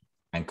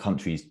 and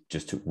countries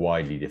just took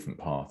widely different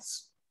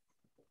paths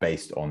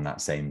based on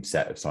that same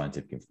set of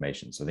scientific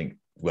information. So I think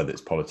whether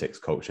it's politics,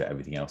 culture,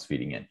 everything else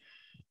feeding in.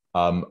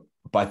 But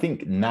I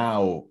think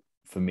now,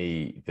 for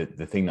me,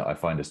 the thing that I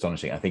find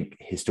astonishing, I think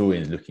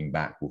historians looking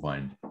back will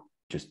find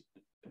just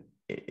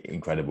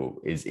incredible,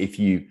 is if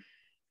you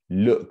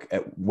look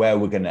at where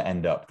we're going to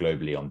end up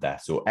globally on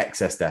deaths or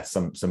excess deaths,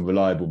 some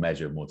reliable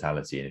measure of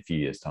mortality in a few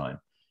years' time,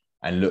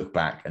 and look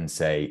back and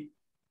say,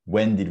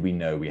 when did we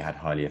know we had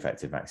highly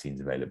effective vaccines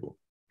available?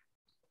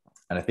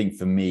 And I think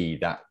for me,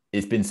 that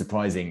it's been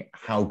surprising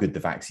how good the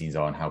vaccines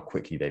are and how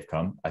quickly they've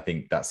come. I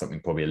think that's something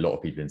probably a lot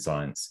of people in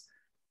science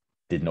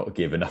did not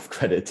give enough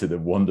credit to the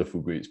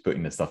wonderful groups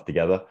putting this stuff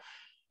together,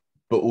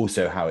 but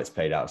also how it's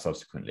played out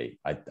subsequently.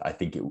 I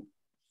think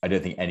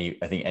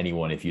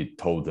anyone, if you'd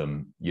told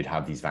them you'd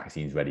have these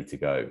vaccines ready to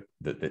go,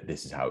 that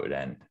this is how it would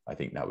end, I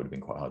think that would have been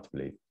quite hard to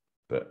believe.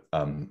 But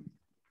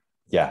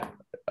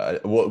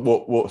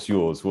what's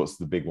yours? What's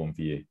the big one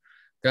for you?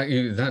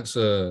 That's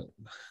a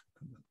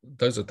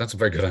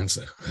very good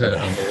answer.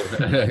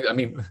 I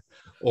mean,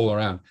 all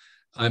around.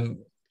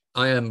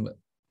 I am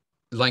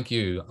like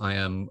you. I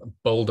am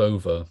bowled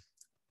over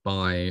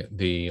by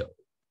the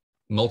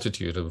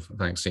multitude of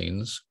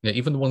vaccines. Yeah,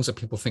 even the ones that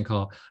people think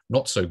are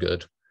not so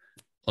good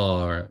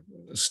are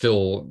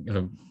still,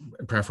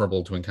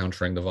 preferable to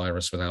encountering the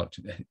virus without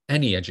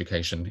any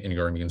education in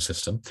your immune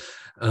system.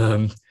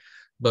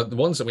 But the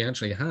ones that we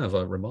actually have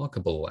are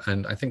remarkable.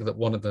 And I think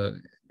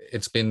that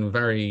it's been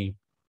very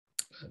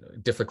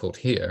difficult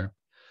here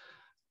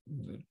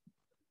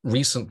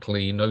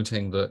recently,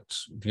 noting that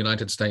the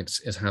United States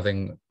is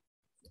having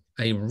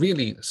a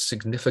really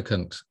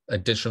significant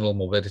additional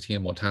morbidity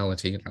and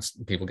mortality. That's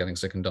people getting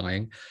sick and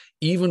dying,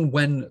 even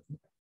when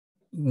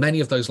many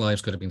of those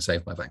lives could have been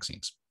saved by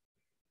vaccines.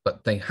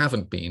 But they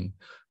haven't been,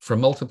 for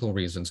multiple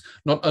reasons.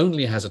 Not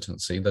only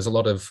hesitancy, there's a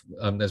lot of,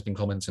 there's been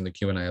comments in the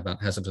Q&A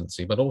about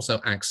hesitancy, but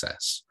also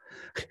access.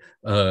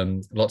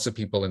 Lots of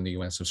people in the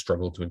US have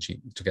struggled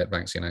to get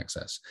vaccine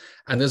access.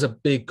 And there's a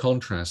big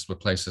contrast with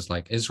places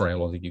like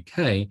Israel or the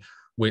UK,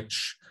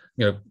 which,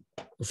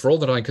 for all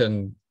that I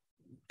can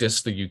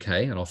diss the UK,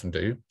 and often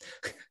do,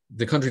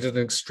 the country did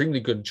an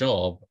extremely good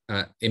job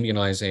at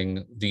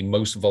immunizing the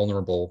most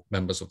vulnerable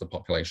members of the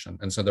population.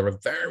 And so there are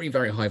very,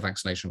 very high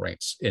vaccination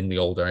rates in the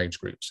older age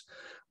groups.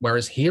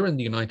 Whereas here in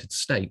the United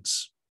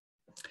States,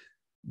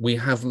 we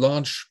have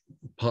large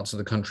parts of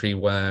the country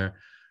where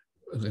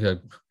 30%,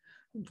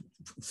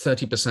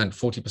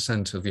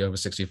 40% of the over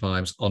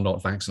 65s are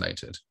not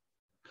vaccinated.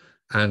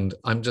 And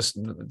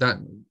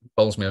that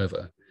bowls me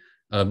over.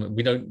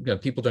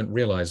 People don't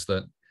realize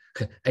that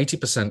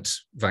 80%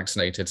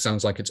 vaccinated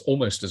sounds like it's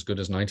almost as good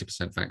as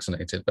 90%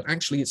 vaccinated, but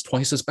actually it's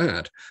twice as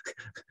bad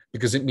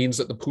because it means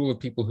that the pool of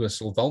people who are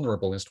still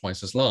vulnerable is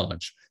twice as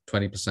large,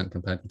 20%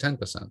 compared to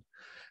 10%.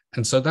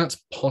 And so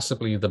that's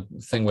possibly the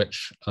thing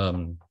which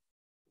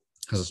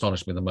has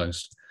astonished me the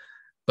most.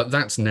 But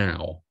that's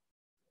now.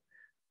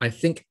 I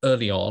think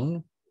early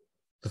on,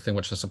 the thing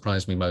which has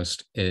surprised me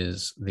most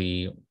is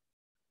the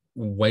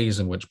ways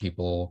in which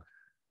people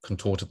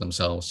contorted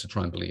themselves to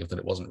try and believe that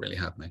it wasn't really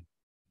happening.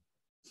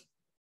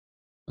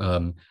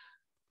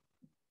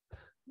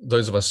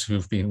 those of us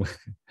who've been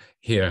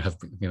here have,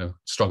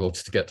 struggled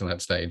to get to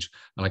that stage.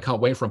 And I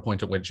can't wait for a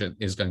point at which it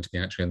is going to be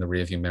actually in the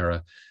rearview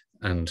mirror,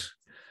 and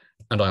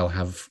I'll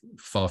have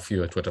far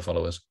fewer Twitter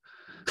followers,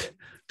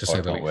 to say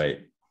the least. I can't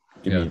wait.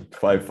 Give me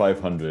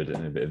 500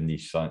 and a bit of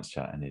niche science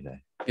chat any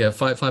day. Yeah,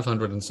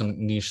 500 and some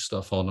niche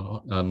stuff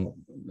on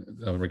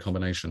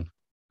recombination.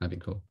 That'd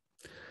be cool.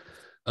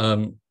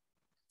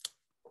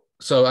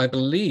 So I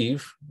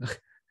believe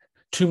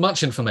too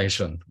much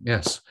information.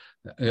 Yes.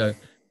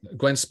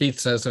 Gwen Spieth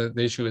says that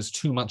the issue is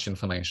too much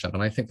information.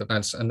 And I think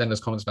and then there's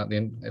comments about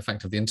the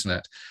effect of the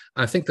internet.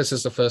 I think this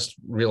is the first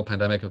real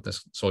pandemic of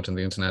this sort in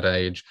the internet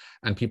age,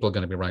 and people are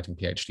going to be writing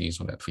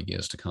PhDs on it for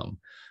years to come.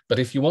 But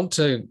if you want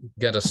to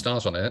get a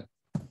start on it,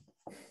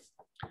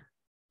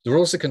 the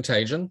Rules of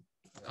Contagion,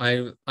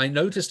 I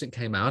noticed it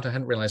came out. I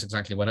hadn't realized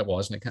exactly when it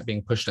was, and it kept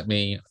being pushed at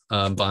me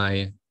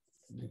by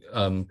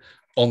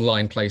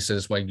online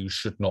places where you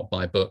should not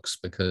buy books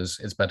because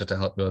it's better to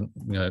help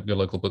your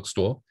local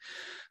bookstore.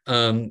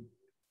 And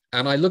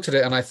I looked at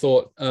it and I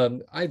thought,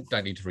 I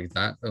don't need to read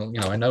that.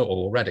 I know it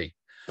all already.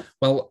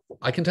 Well,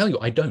 I can tell you,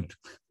 I don't.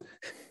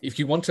 If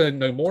you want to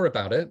know more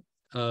about it,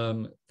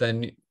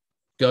 then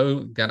go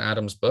get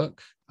Adam's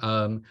book.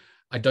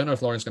 I don't know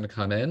if Lauren's going to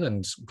come in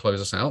and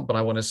close us out, but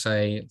I want to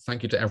say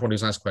thank you to everyone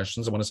who's asked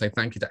questions. I want to say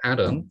thank you to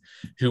Adam,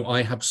 who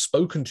I have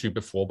spoken to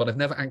before, but I've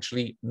never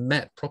actually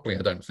met properly,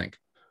 I don't think.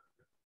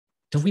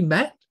 Have we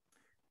met?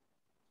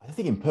 I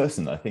think in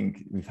person. I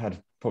think we've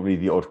had probably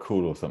the odd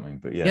call or something,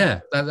 but yeah.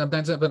 Yeah,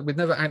 that's it, but we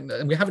still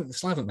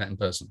haven't met in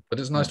person, but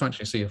it's nice to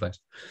actually see your face.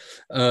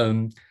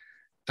 And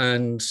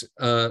thanks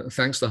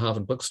to the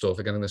Harvard Bookstore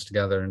for getting this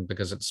together, and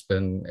because it's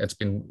been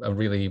a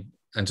really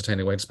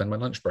entertaining way to spend my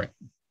lunch break.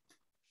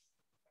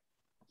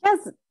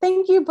 Yes,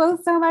 thank you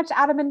both so much,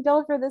 Adam and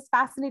Bill, for this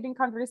fascinating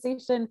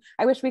conversation.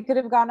 I wish we could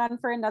have gone on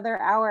for another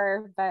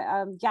hour, but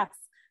yes,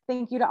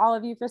 thank you to all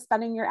of you for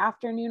spending your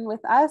afternoon with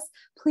us.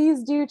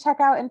 Please do check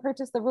out and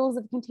purchase the Rules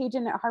of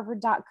Contagion at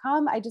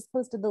harvard.com. I just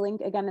posted the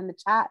link again in the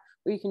chat,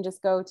 where you can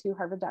just go to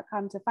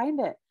harvard.com to find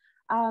it.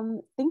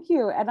 Thank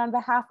you. And on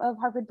behalf of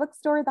Harvard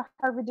Bookstore, the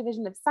Harvard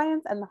Division of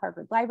Science, and the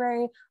Harvard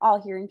Library,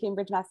 all here in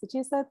Cambridge,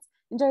 Massachusetts,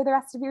 enjoy the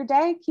rest of your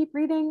day. Keep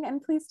reading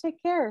and please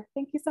take care.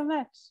 Thank you so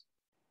much.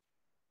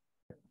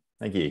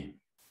 Thank you.